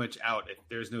am pretty much out. If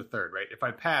there's no third, right? If I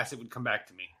pass, it would come back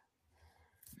to me.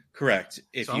 Correct.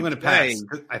 If So you I'm going to play,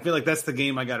 pass. I feel like that's the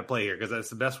game I got to play here because that's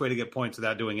the best way to get points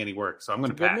without doing any work. So I'm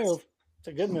going It's a to good pass. move. It's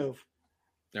a good move.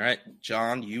 all right,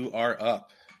 John, you are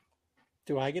up.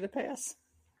 Do I get a pass?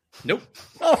 Nope.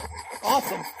 Oh,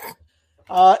 awesome.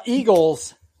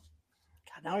 Eagles.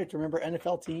 God, now I have to remember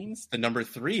NFL teams. The number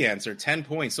 3 answer, 10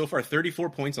 points. So far, 34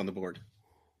 points on the board.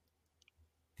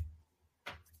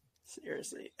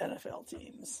 Seriously, NFL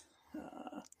teams.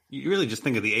 You really just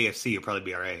think of the AFC, you'll probably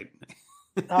be all right.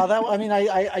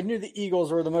 I knew the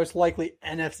Eagles were the most likely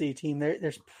NFC team.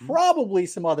 There's probably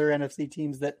some other NFC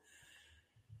teams that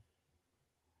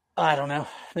I don't know.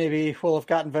 Maybe will have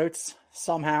gotten votes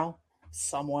somehow,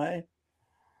 some way.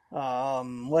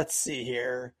 Let's see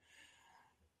here.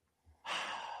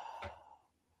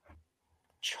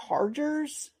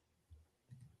 Chargers?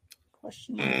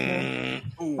 Question.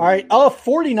 All right.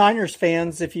 49ers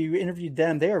fans, if you interviewed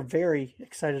them, they are very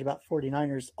excited about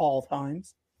 49ers all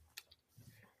times.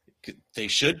 They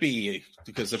should be,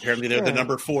 because apparently they're the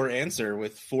number 4 answer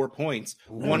with 4 points.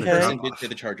 One person did say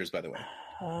the Chargers, by the way.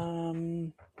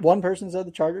 One person said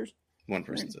the Chargers? One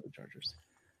person said the Chargers.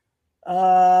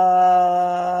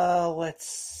 Let's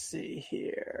see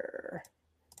here.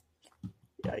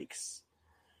 Yikes.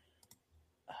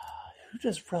 Who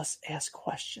does Russ ask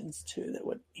questions to that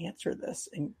would answer this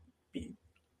and be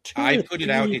I put it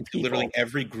out into literally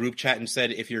every group chat and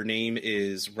said, if your name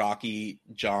is Rocky,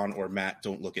 John, or Matt,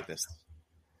 don't look at this.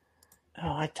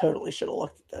 Oh, I totally should have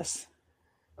looked at this.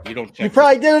 You don't. You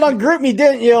probably did it on GroupMe,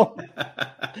 didn't you?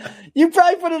 You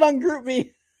probably put it on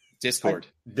GroupMe. Discord.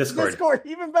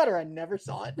 Even better. I never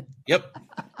saw it. Yep.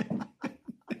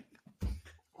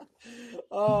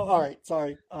 Oh, all right.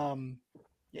 Sorry.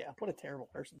 Yeah. What a terrible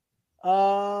person.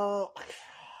 Gosh.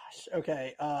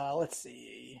 Okay. Let's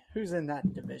see. Who's in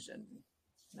that division?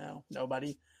 No,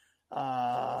 nobody.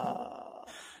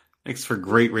 Thanks for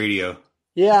great radio.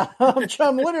 Yeah,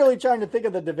 I'm literally trying to think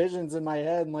of the divisions in my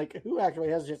head and like who actually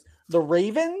has just the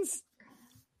Ravens.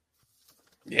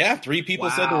 Yeah, 3 people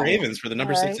said the Ravens for the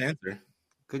number 6 answer.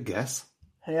 Good guess.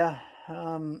 Yeah,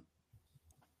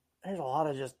 there's a lot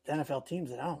of just NFL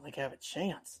teams that I don't think have a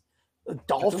chance. The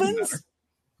Dolphins?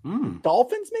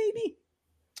 Dolphins, maybe?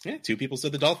 Yeah, 2 people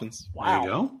said the Dolphins. Wow.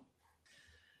 There you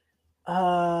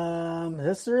go.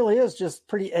 This really is just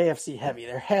pretty AFC heavy.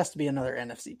 There has to be another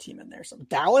NFC team in there. So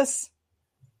Dallas?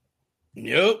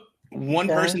 Nope. One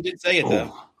person did say it,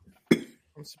 though.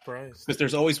 I'm surprised. Because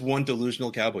there's always one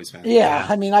delusional Cowboys fan. Yeah,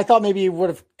 I mean, I thought maybe you would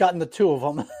have gotten the 2 of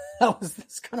them.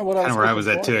 That's kind of what I was. Kind of where I was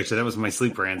at too. Actually, that was my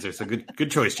sleeper answer. So good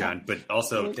choice, John. But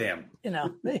also, damn. You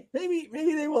know, maybe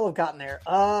they will have gotten there.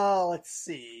 Let's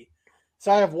see.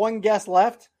 So I have 1 guess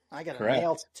left. I got to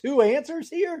nail 2 answers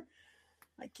here.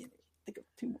 I can't think of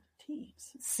 2 more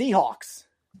teams. Seahawks.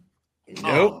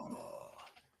 Nope.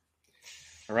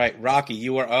 All right, Rocky,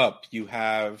 you are up. You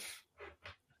have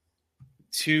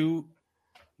 2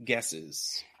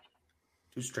 guesses.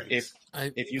 2 straight.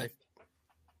 I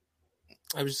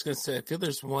was just going to say, I feel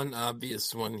there's one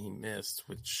obvious one he missed,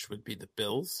 which would be the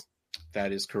Bills.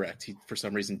 That is correct. He, for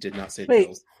some reason, did not say the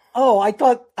Bills. Oh, I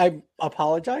thought, I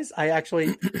apologize. I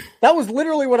actually, that was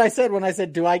literally what I said when I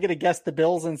said, do I get to guess the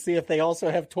Bills and see if they also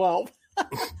have 12?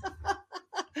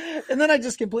 And then I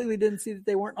just completely didn't see that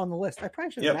they weren't on the list. I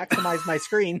probably should have maximized my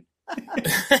screen.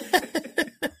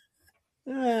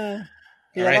 That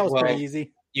was pretty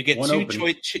easy. You get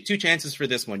 2 chances for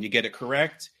this one. You get it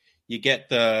correct. You get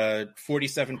the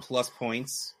 47 plus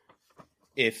points.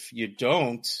 If you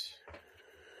don't,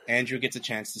 Andrew gets a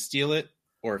chance to steal it.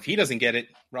 Or if he doesn't get it,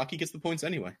 Rocky gets the points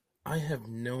anyway. I have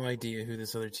no idea who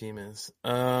this other team is.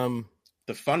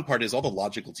 The fun part is all the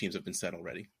logical teams have been set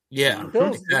already. Yeah,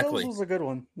 exactly. Bills was a good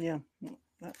one. Yeah,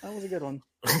 that was a good one.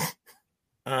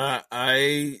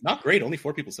 Not great. Only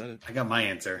 4 people said it. I got my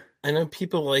answer. I know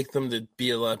people like them to be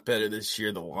a lot better this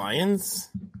year. The Lions.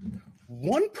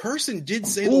 1 person did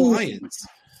say the Lions.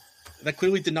 That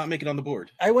clearly did not make it on the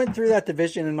board. I went through that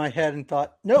division in my head and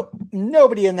thought, nope,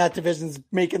 nobody in that division's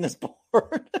making this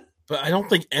board. But I don't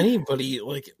think anybody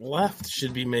left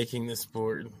should be making this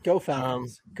board. Go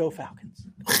Falcons. Go Falcons.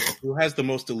 Who has the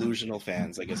most delusional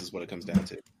fans, I guess is what it comes down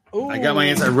to. Ooh. I got my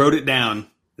answer. I wrote it down.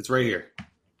 It's right here.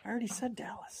 I already said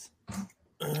Dallas.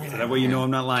 That way you know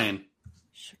I'm not lying.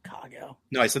 Chicago.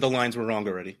 No, I said the lines were wrong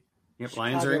already. Yep,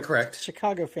 Lions are incorrect.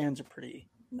 Chicago fans are pretty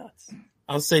nuts.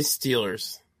 I'll say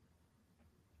Steelers.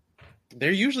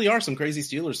 There usually are some crazy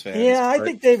Steelers fans. Yeah, I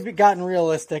think they've gotten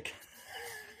realistic.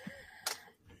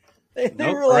 They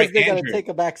realize they got to take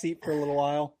a back seat for a little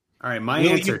while. All right, my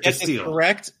answer to steal.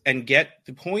 Correct and get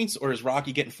the points, or is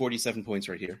Rocky getting 47 points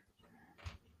right here?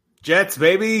 Jets,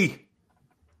 baby.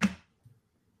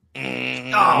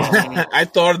 I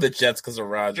thought of the Jets because of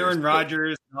Rodgers. Aaron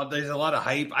Rodgers. There's a lot of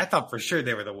hype. I thought for sure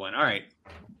they were the one. All right.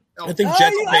 I think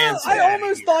Jets fans. I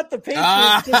almost thought the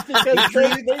Patriots just because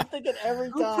they think it every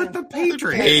time. Who put the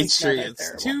Patriots?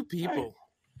 Patriots. 2 people. Right.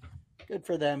 Good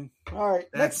for them. All right.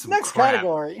 That's next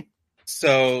category.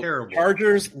 So terrible.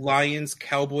 Chargers, Lions,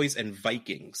 Cowboys, and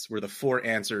Vikings were the 4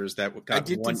 answers that got. I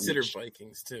did 1 consider each.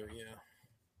 Vikings too. Yeah.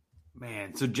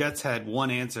 Man, so Jets had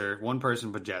 1 answer. 1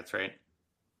 person put Jets, right?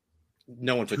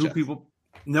 No one put 2 Jets. people.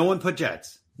 No one put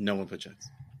Jets. No one put Jets.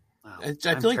 Wow. I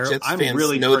feel like Jets fans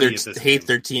really know hate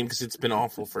their team because it's been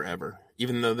awful forever.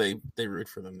 Even though they root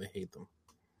for them, they hate them.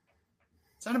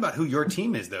 It's not about who your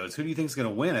team is, though. It's who do you think is going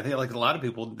to win. I think like a lot of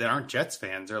people that aren't Jets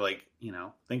fans are like,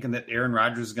 thinking that Aaron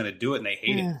Rodgers is going to do it, and they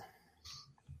hate it.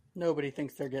 Nobody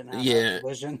thinks they're getting out of that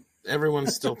division. Everyone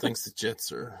still thinks the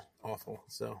Jets are awful.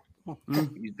 So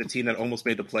the team that almost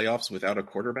made the playoffs without a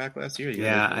quarterback last year.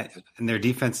 And their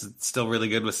defense is still really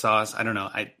good with Sauce. I don't know.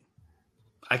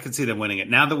 I could see them winning it.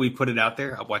 Now that we put it out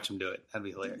there, I'll watch them do it. That'd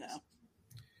be hilarious. No.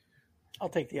 I'll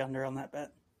take the under on that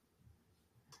bet.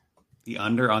 The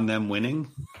under on them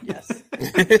winning? Yes.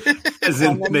 As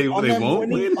in they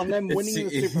won't win? On them winning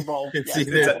the Super Bowl. It's Yes.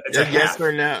 either It's a yes half.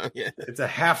 or no. Yeah. It's a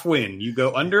half win. You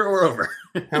go under or over?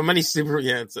 How many Super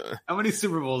How many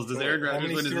Super Bowls does Aaron How Rodgers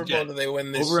many win as Super a Bowl Jet? do they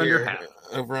win this Over year? under half.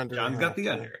 Over under. John's got the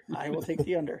under. I will take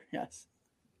the under. Yes.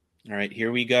 All right,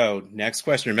 here we go. Next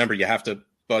question. Remember, you have to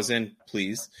buzz in,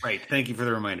 please. Right. Thank you for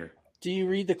the reminder. Do you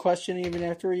read the question even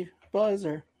after we buzz,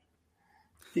 or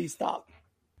do you stop?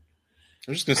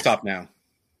 I'm just going to stop now.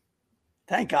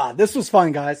 Thank God. This was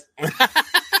fun, guys.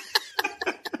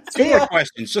 Two more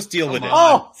questions. Just deal with it.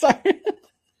 Oh, sorry.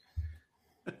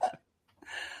 All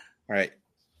right.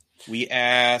 We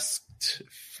asked,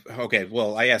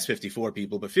 I asked 54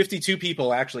 people, but 52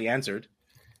 people actually answered.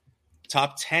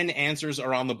 Top 10 answers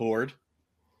are on the board.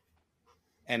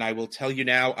 And I will tell you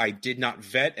now, I did not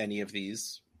vet any of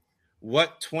these.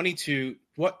 What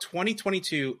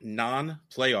 2022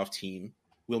 non-playoff team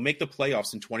will make the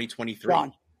playoffs in 2023?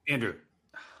 Andrew.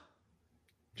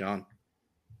 John.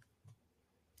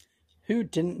 Who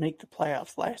didn't make the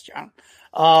playoffs last year?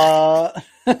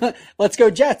 Let's go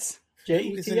Jets.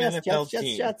 Who's an Jets, NFL Jets,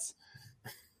 team? Jets.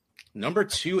 Number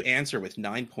 2 answer with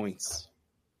 9 points.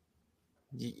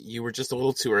 You were just a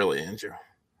little too early, Andrew.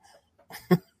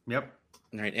 Yep.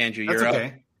 All right, Andrew, That's you're okay.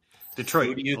 up. Detroit.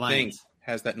 Who do you Lions. think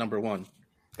has that number 1?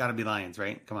 Got to be Lions,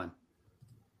 right? Come on.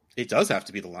 It does have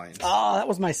to be the Lions. Oh, that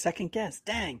was my second guess.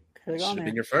 Dang. Could have Should gone have there.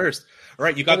 been your first. All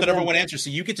right, you got the Could've number been. 1 answer, so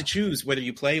you get to choose whether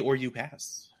you play or you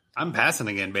pass. I'm passing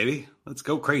again, baby. Let's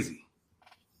go crazy.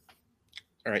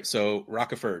 All right, so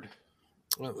Rockeford.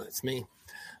 Well, that's me.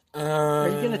 Are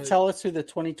you going to tell us who the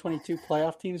 2022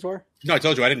 playoff teams were? No, I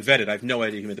told you I didn't vet it. I have no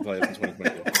idea who made the playoffs in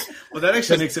 2022. Well, that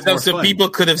actually makes it more So fun. people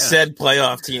could have said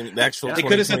playoff team. The actual. They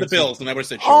could have said the 2022. Bills, and I would have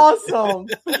said sure. Awesome.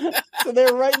 So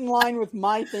they're right in line with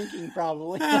my thinking,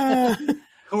 probably. Who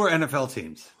are NFL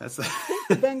teams? That's The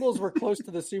Bengals were close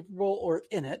to the Super Bowl or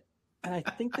in it, and I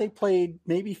think they played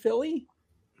maybe Philly.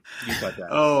 You thought that.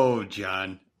 Oh,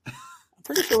 John. I'm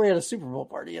pretty sure we had a Super Bowl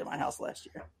party at my house last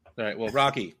year. All right, well,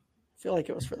 Rocky. I feel like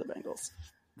it was for the Bengals.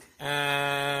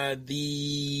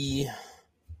 The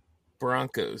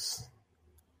Broncos.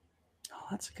 Oh,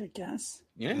 that's a good guess.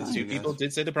 Yeah, Nice. 2 people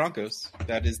did say the Broncos.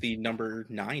 That is the number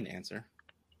 9 answer.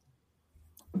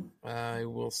 I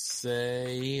will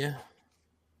say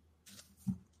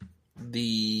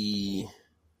the.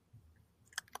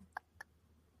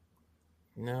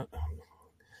 No.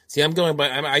 See, I'm going by.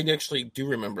 I actually do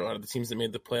remember a lot of the teams that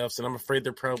made the playoffs, and I'm afraid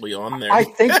they're probably on there. I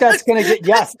think that's going to get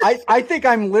yes. I think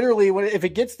I'm literally if it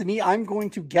gets to me, I'm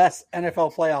going to guess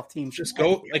NFL playoff teams. Just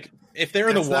go, like, if they're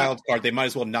in That's the wild card, they might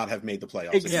as well not have made the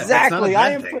playoffs. Exactly. Yeah, that's not a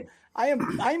bad I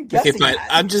am Okay, guessing. fine. that.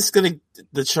 I'm just gonna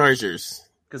the Chargers.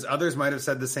 Because others might have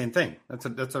said the same thing. That's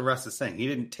what Russ is saying. He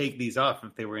didn't take these off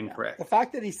if they were incorrect. The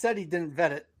fact that he said he didn't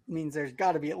vet it means there's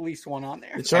got to be at least one on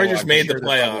there. The Chargers I'm made sure the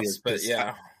there probably playoffs, is, but because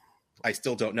yeah. I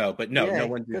still don't know. But no, Yay, no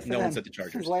one good for no one them. said the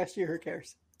Chargers. Since last year, who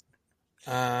cares?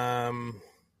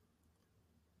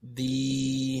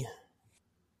 The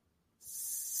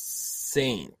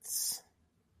Saints.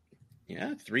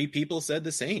 Yeah, 3 people said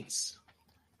the Saints.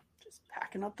 Just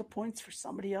packing up the points for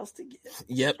somebody else to get.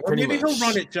 Yep, Or pretty maybe much. he'll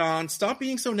run it, John. Stop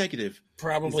being so negative.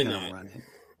 Probably He's gonna not. run it.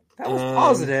 That was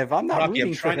positive. I'm not Rocky, rooting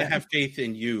I'm trying for to him. have faith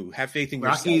in you. Have faith in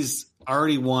yourself. Rocky's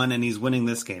already won, and he's winning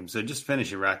this game. So just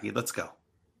finish it, Rocky. Let's go.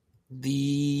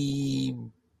 The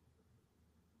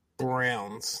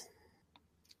Browns.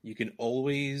 You can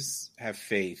always have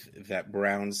faith that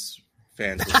Browns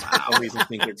fans will always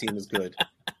think their team is good.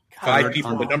 5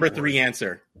 people. The number 3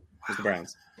 answer is the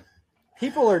Browns.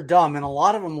 People are dumb, and a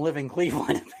lot of them live in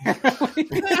Cleveland, apparently.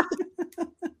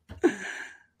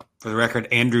 For the record,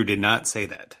 Andrew did not say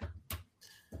that.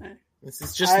 This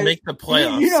is just make the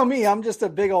playoffs. You know me, I'm just a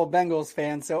big old Bengals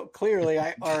fan, so clearly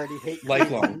I already hate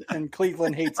Lifelong. Cleveland, and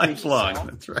Cleveland hates me. Lifelong. So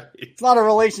That's right. it's not a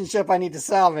relationship I need to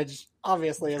salvage,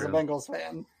 obviously, as a True. Bengals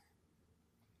fan.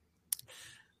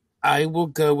 I will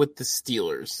go with the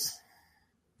Steelers.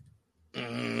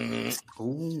 Ooh.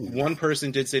 1 person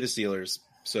did say the Steelers,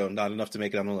 so not enough to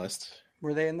make it on the list.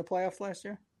 Were they in the playoffs last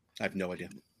year? I have no idea.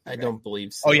 I don't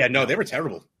believe so. Oh, yeah, no, they were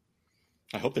terrible.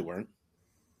 I hope they weren't.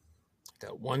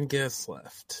 Got one guess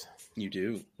left. You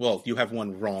do. Well, you have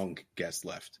one wrong guess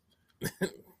left.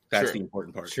 That's True. the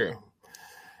important part. True.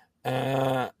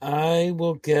 I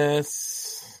will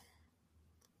guess.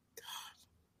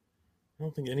 God, I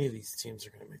don't think any of these teams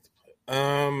are going to make the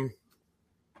play.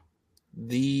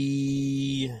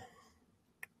 The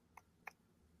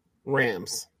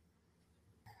Rams.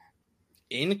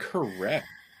 Incorrect.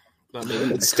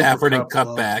 Stafford and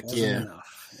cutback. Yeah.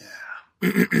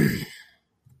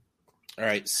 All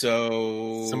right,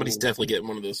 so Somebody's definitely getting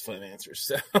one of those fun answers.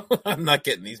 So I'm not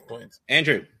getting these points.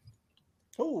 Andrew.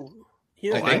 Oh,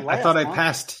 I thought I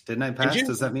passed. Didn't I pass? Did you?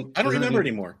 Does that mean? I don't remember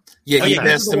anymore. Yeah, Oh, he yeah,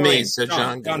 passed this to is the me, line. so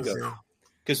John goes.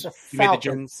 Because the you made the joke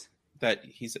Falcons. that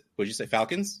he's. Would you say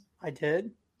Falcons? I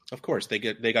did, Of course, they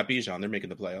got Bijan. They're making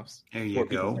the playoffs. There you 4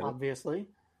 people. go. obviously.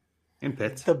 In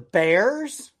Pitts. The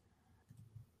Bears.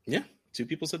 Yeah, 2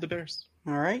 people said the Bears.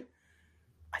 All right.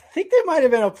 I think they might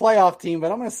have been a playoff team, but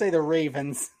I'm going to say the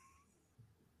Ravens.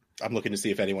 I'm looking to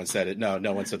see if anyone said it. No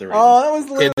one said the Ravens. Oh, that was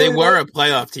Yeah, literally they were a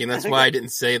playoff team. That's why I didn't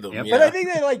say them. Yep. Yeah. But I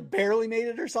think they like barely made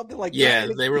it or something like Yeah,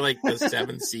 that. they were like the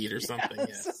 7th seed or something.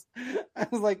 Yes. I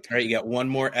was like, All right, you got one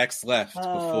more X left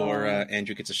before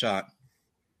Andrew gets a shot.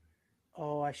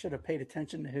 oh, I should have paid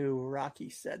attention to who Rocky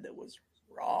said that was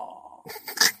wrong.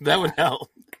 That would help.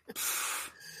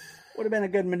 Would have been a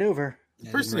good maneuver.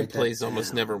 The person who plays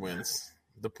almost never wins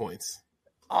the points.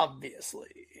 Obviously,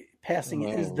 passing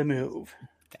is the move.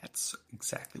 That's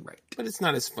exactly right. But it's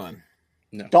not as fun.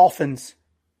 No, Dolphins.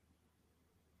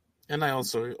 And I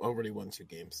also already won 2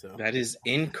 games. So that is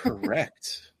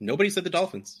incorrect. Nobody said the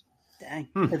Dolphins. Dang,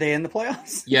 were they in the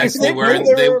playoffs? yes, I they were.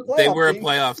 think They were a team.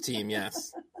 playoff team.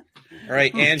 Yes. All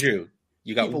right, Andrew,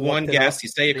 you got People one looked it guess. up. You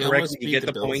say it They correctly, almost you beat get the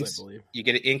the Bills, I points. believe. You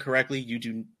get it incorrectly, you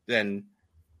do. Then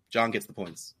John gets the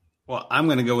points. Well, I'm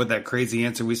going to go with that crazy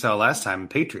answer we saw last time,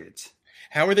 Patriots.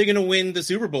 How are they going to win the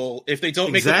Super Bowl if they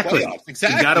don't Exactly. make the playoffs?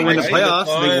 Exactly. You got to win the right? playoffs.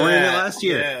 Oh, They weren't in it yeah, last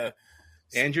year.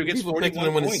 Yeah. Andrew gets People picked them 41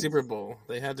 to win the points. Super Bowl.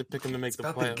 They had to pick them to make the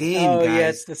About the playoffs. game, Oh, guys. yeah,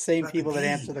 it's the same About the people that game.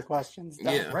 answer the questions.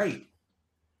 Yeah. Right.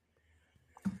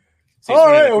 See,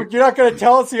 All it's right, you're not going to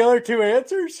tell us the other 2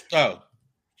 answers? Oh,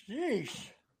 Jeez.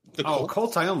 the Oh, Colts.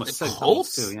 Colts. I almost The said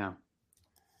Colts? Colts, too, yeah.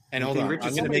 And hold Anthony on, Richardson.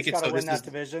 I'm going to make it got to so win this that is.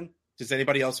 division. Does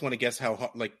anybody else want to guess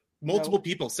how? Like multiple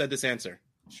people said this answer.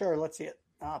 Sure, let's see it.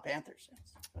 Panthers.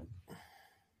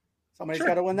 Somebody's Sure.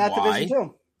 got to win that Why? division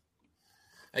too.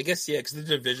 I guess, yeah, because the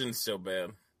division's so bad.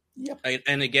 Yep.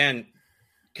 And again,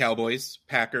 Cowboys,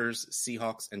 Packers,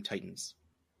 Seahawks, and Titans.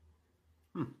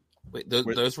 Wait,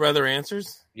 those were other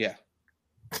answers? Yeah.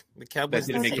 The Cowboys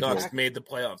That and didn't make Seahawks it. made the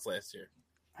playoffs last year.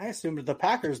 I assumed the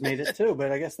Packers made it too,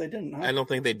 but I guess they didn't. Huh? I don't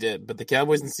think they did, but the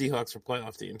Cowboys and Seahawks were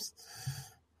playoff teams.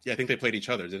 Yeah, I think they played each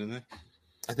other, didn't they?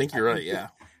 I think you're right, yeah.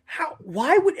 How?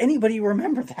 Why would anybody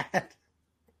remember that?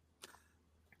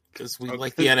 Because we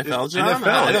like the NFL, John? NFL,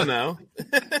 I yeah. don't know.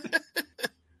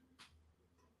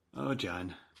 Oh,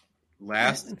 John.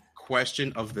 Last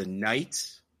question of the night.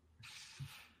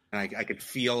 And I could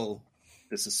feel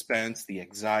the suspense, the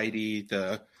anxiety,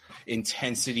 the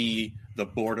intensity, the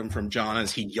boredom from John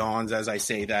as he yawns as I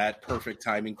say that. Perfect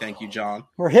timing. Thank you, John.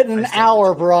 We're hitting an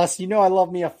hour, Bruss. You know I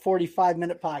love me a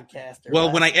 45-minute podcast.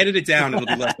 Well, when I edit it down, it'll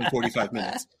be less than 45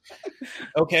 minutes.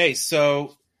 Okay,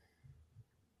 so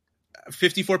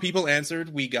 54 people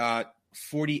answered. We got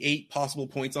 48 possible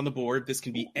points on the board. This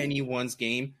can be anyone's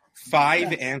game.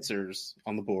 5 answers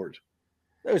on the board.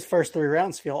 Those first 3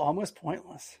 rounds feel almost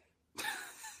pointless.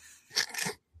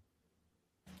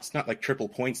 It's not like triple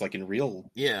points like in real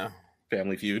Yeah.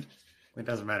 Family Feud. It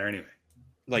doesn't matter anyway.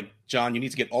 Like, John, you need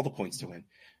to get all the points to win.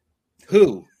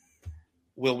 Who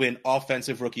will win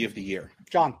Offensive Rookie of the Year?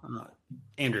 John.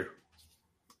 Andrew.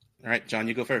 All right, John,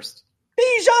 you go first.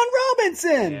 Bijan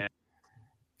Robinson. Yeah.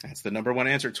 That's the number one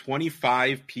answer.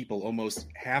 25 people, almost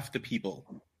half the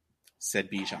people, said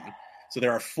Bijan. So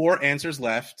there are 4 answers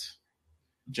left.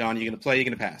 John, you going to play? You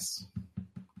going to pass?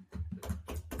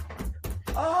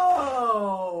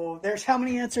 Oh, there's how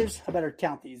many answers? I better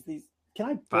count these. Can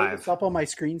I blow 5. this up on my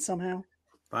screen somehow?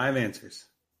 5 answers.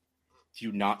 Do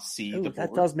you not see Ooh, the that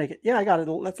board? does make it. Yeah, I got it.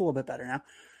 That's a little bit better now.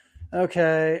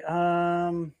 Okay.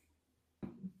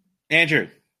 Andrew,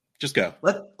 just go.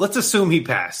 Let's assume he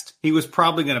passed. He was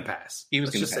probably going to pass. He was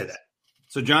Let's gonna just say pass. that.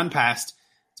 So John passed.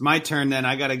 It's my turn then.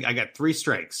 I got 3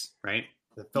 strikes, right?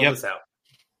 To fill Yep. this out.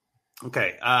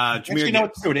 Okay. Actually, Jameer no,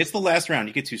 Gibbs. it's true. It's the last round.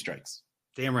 You get 2 strikes.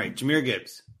 Damn right. Jameer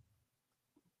Gibbs.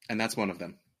 And that's one of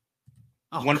them.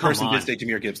 Oh, One come person on. did say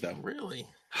Jameer Gibbs, though. Really?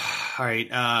 All right.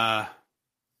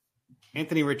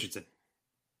 Anthony Richardson.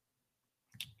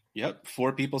 Yep.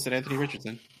 4 people said Anthony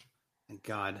Richardson.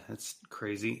 God, that's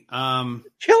crazy.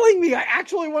 Killing me. I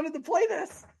actually wanted to play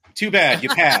this. Too bad. You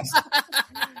passed.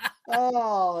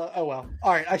 Oh well.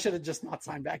 All right. I should have just not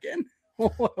signed back in.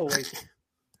 What a waste.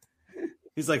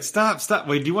 He's like, stop.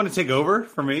 Wait, do you want to take over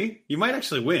for me? You might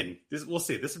actually win. We'll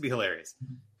see. This would be hilarious.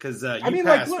 Because I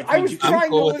was trying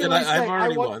cool to with it. I've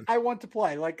already won. I want to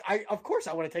play. Of course,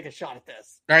 I want to take a shot at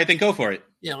this. All right, then go for it.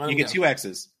 Yeah, you get 2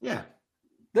 X's. Yeah.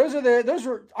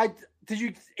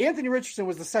 Anthony Richardson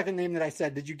was the second name that I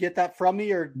said. Did you get that from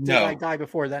me, or did No. I die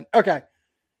before then? Okay.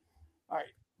 All right.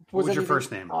 What was your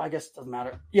first name? Oh, I guess it doesn't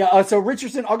matter. Yeah. So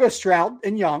Richardson, I'll go Stroud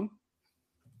and Young.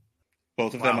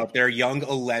 Both of them up there. Young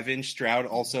 11, Stroud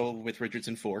also with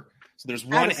Richardson 4. So there's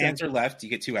one Addison. answer left. You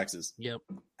get 2 X's. Yep.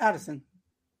 Addison.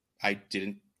 I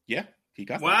didn't. Yeah, he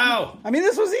got that. Wow. I mean,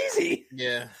 this was easy.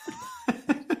 Yeah.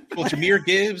 Well, Jahmyr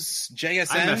Gibbs, JSN.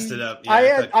 I messed it up.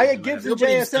 Yeah, I had Gibbs and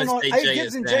Nobody's JSN. gonna say I had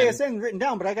Gibbs and JSN. JSN written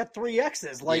down, but I got 3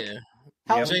 X's. Like, yeah.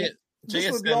 how J-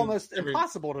 this would be JSN, almost every-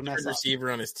 impossible to mess Every up.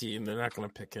 receiver on his team, they're not going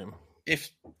to pick him.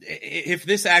 If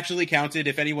this actually counted,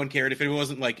 if anyone cared, if it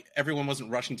wasn't like everyone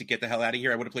wasn't rushing to get the hell out of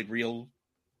here, I would have played real,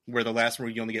 where the last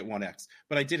one you only get 1 X.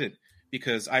 But I didn't,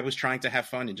 because I was trying to have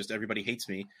fun and just everybody hates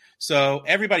me. So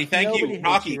everybody, thank Nobody you. hates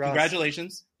Rocky, you, Russ.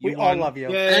 congratulations. We You all won. love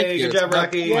you. Yay, Thank you. good job,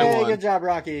 Rocky. Yay, good job,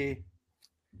 Rocky.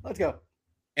 Let's go.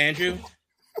 Andrew,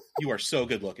 you are so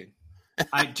good looking.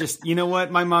 I just, you know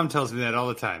what? My mom tells me that all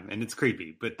the time, and it's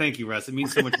creepy. But thank you, Russ. It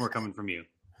means so much more coming from you.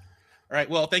 All right.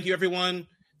 Well, thank you, everyone.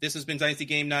 This has been Dynasty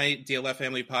Game Night, DLF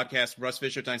Family Podcast. Russ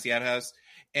Fisher, Dynasty Ad House.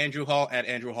 Andrew Hall at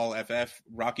Andrew Hall FF.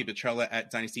 Rocky Petrella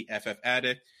at Dynasty FF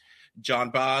Addict. John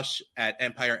Bosch at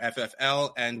Empire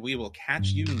FFL. And we will catch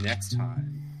you next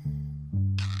time.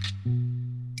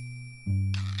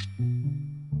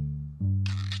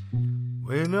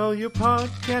 When all your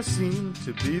podcasts seem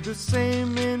to be the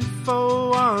same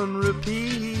info on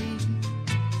repeat,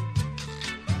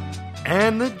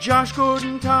 and the Josh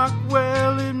Gordon talk,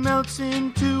 well, it melts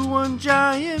into one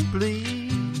giant bleed.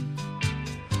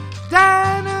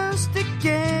 Dynasty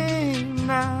Game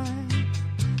Night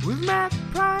with Matt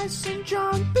Price and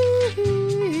John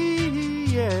B.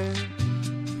 Yeah.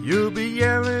 You'll be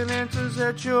yelling answers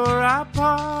at your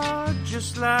iPod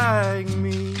just like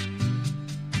me.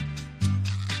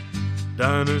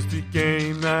 Dynasty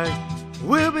Game Night,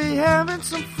 we'll be having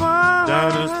some fun.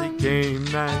 Dynasty Game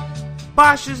Night,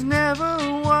 Bosch has never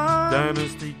won.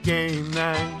 Dynasty Game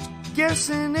Night,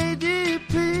 guessing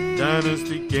ADP.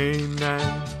 Dynasty Game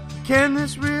Night, can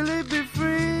this really be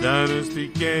free? Dynasty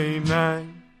Game Night,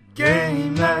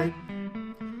 Game Night.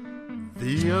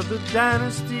 The other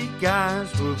Dynasty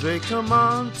guys, will they come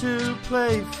on to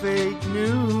play fake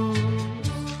news?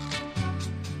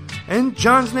 And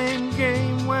John's name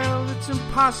game, well, it's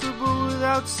impossible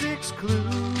without 6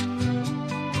 clues.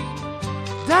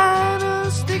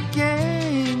 Dynasty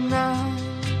Game Night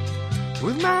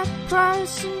with Matt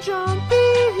Price and John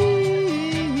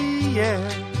B.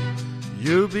 Yeah,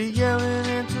 you'll be yelling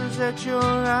answers at your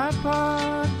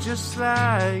iPod just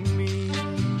like me.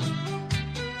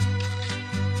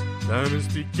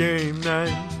 Dynasty Game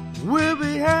Night, we'll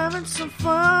be having some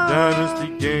fun.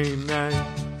 Dynasty Game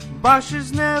Night, Bosch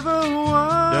has never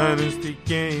won. Dynasty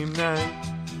Game Night,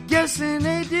 guessing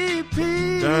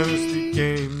ADP. Dynasty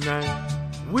Game Night,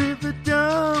 with the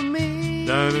dummy.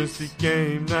 Dynasty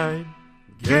Game Night,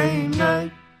 Game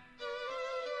Night.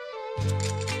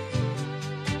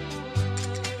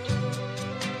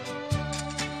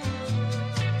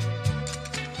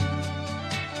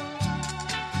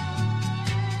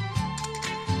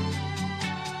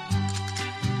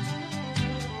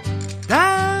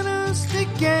 Dynasty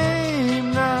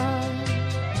Game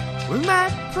Night with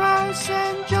Matt Price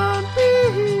and John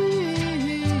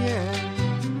B.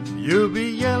 Yeah. You'll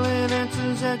be yelling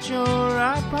answers at your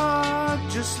iPod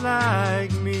just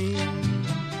like me.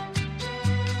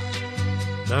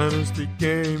 Dynasty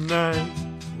Game Night,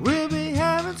 we'll be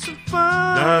having some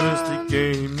fun. Dynasty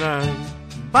Game Night,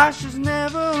 Bosch has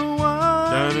never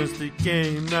won. Dynasty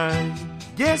Game Night,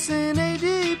 guessing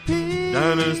ADP.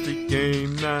 Dynasty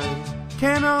Game Night,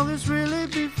 can all this really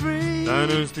be free?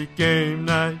 Dynasty Game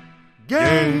Night,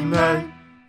 Game Night.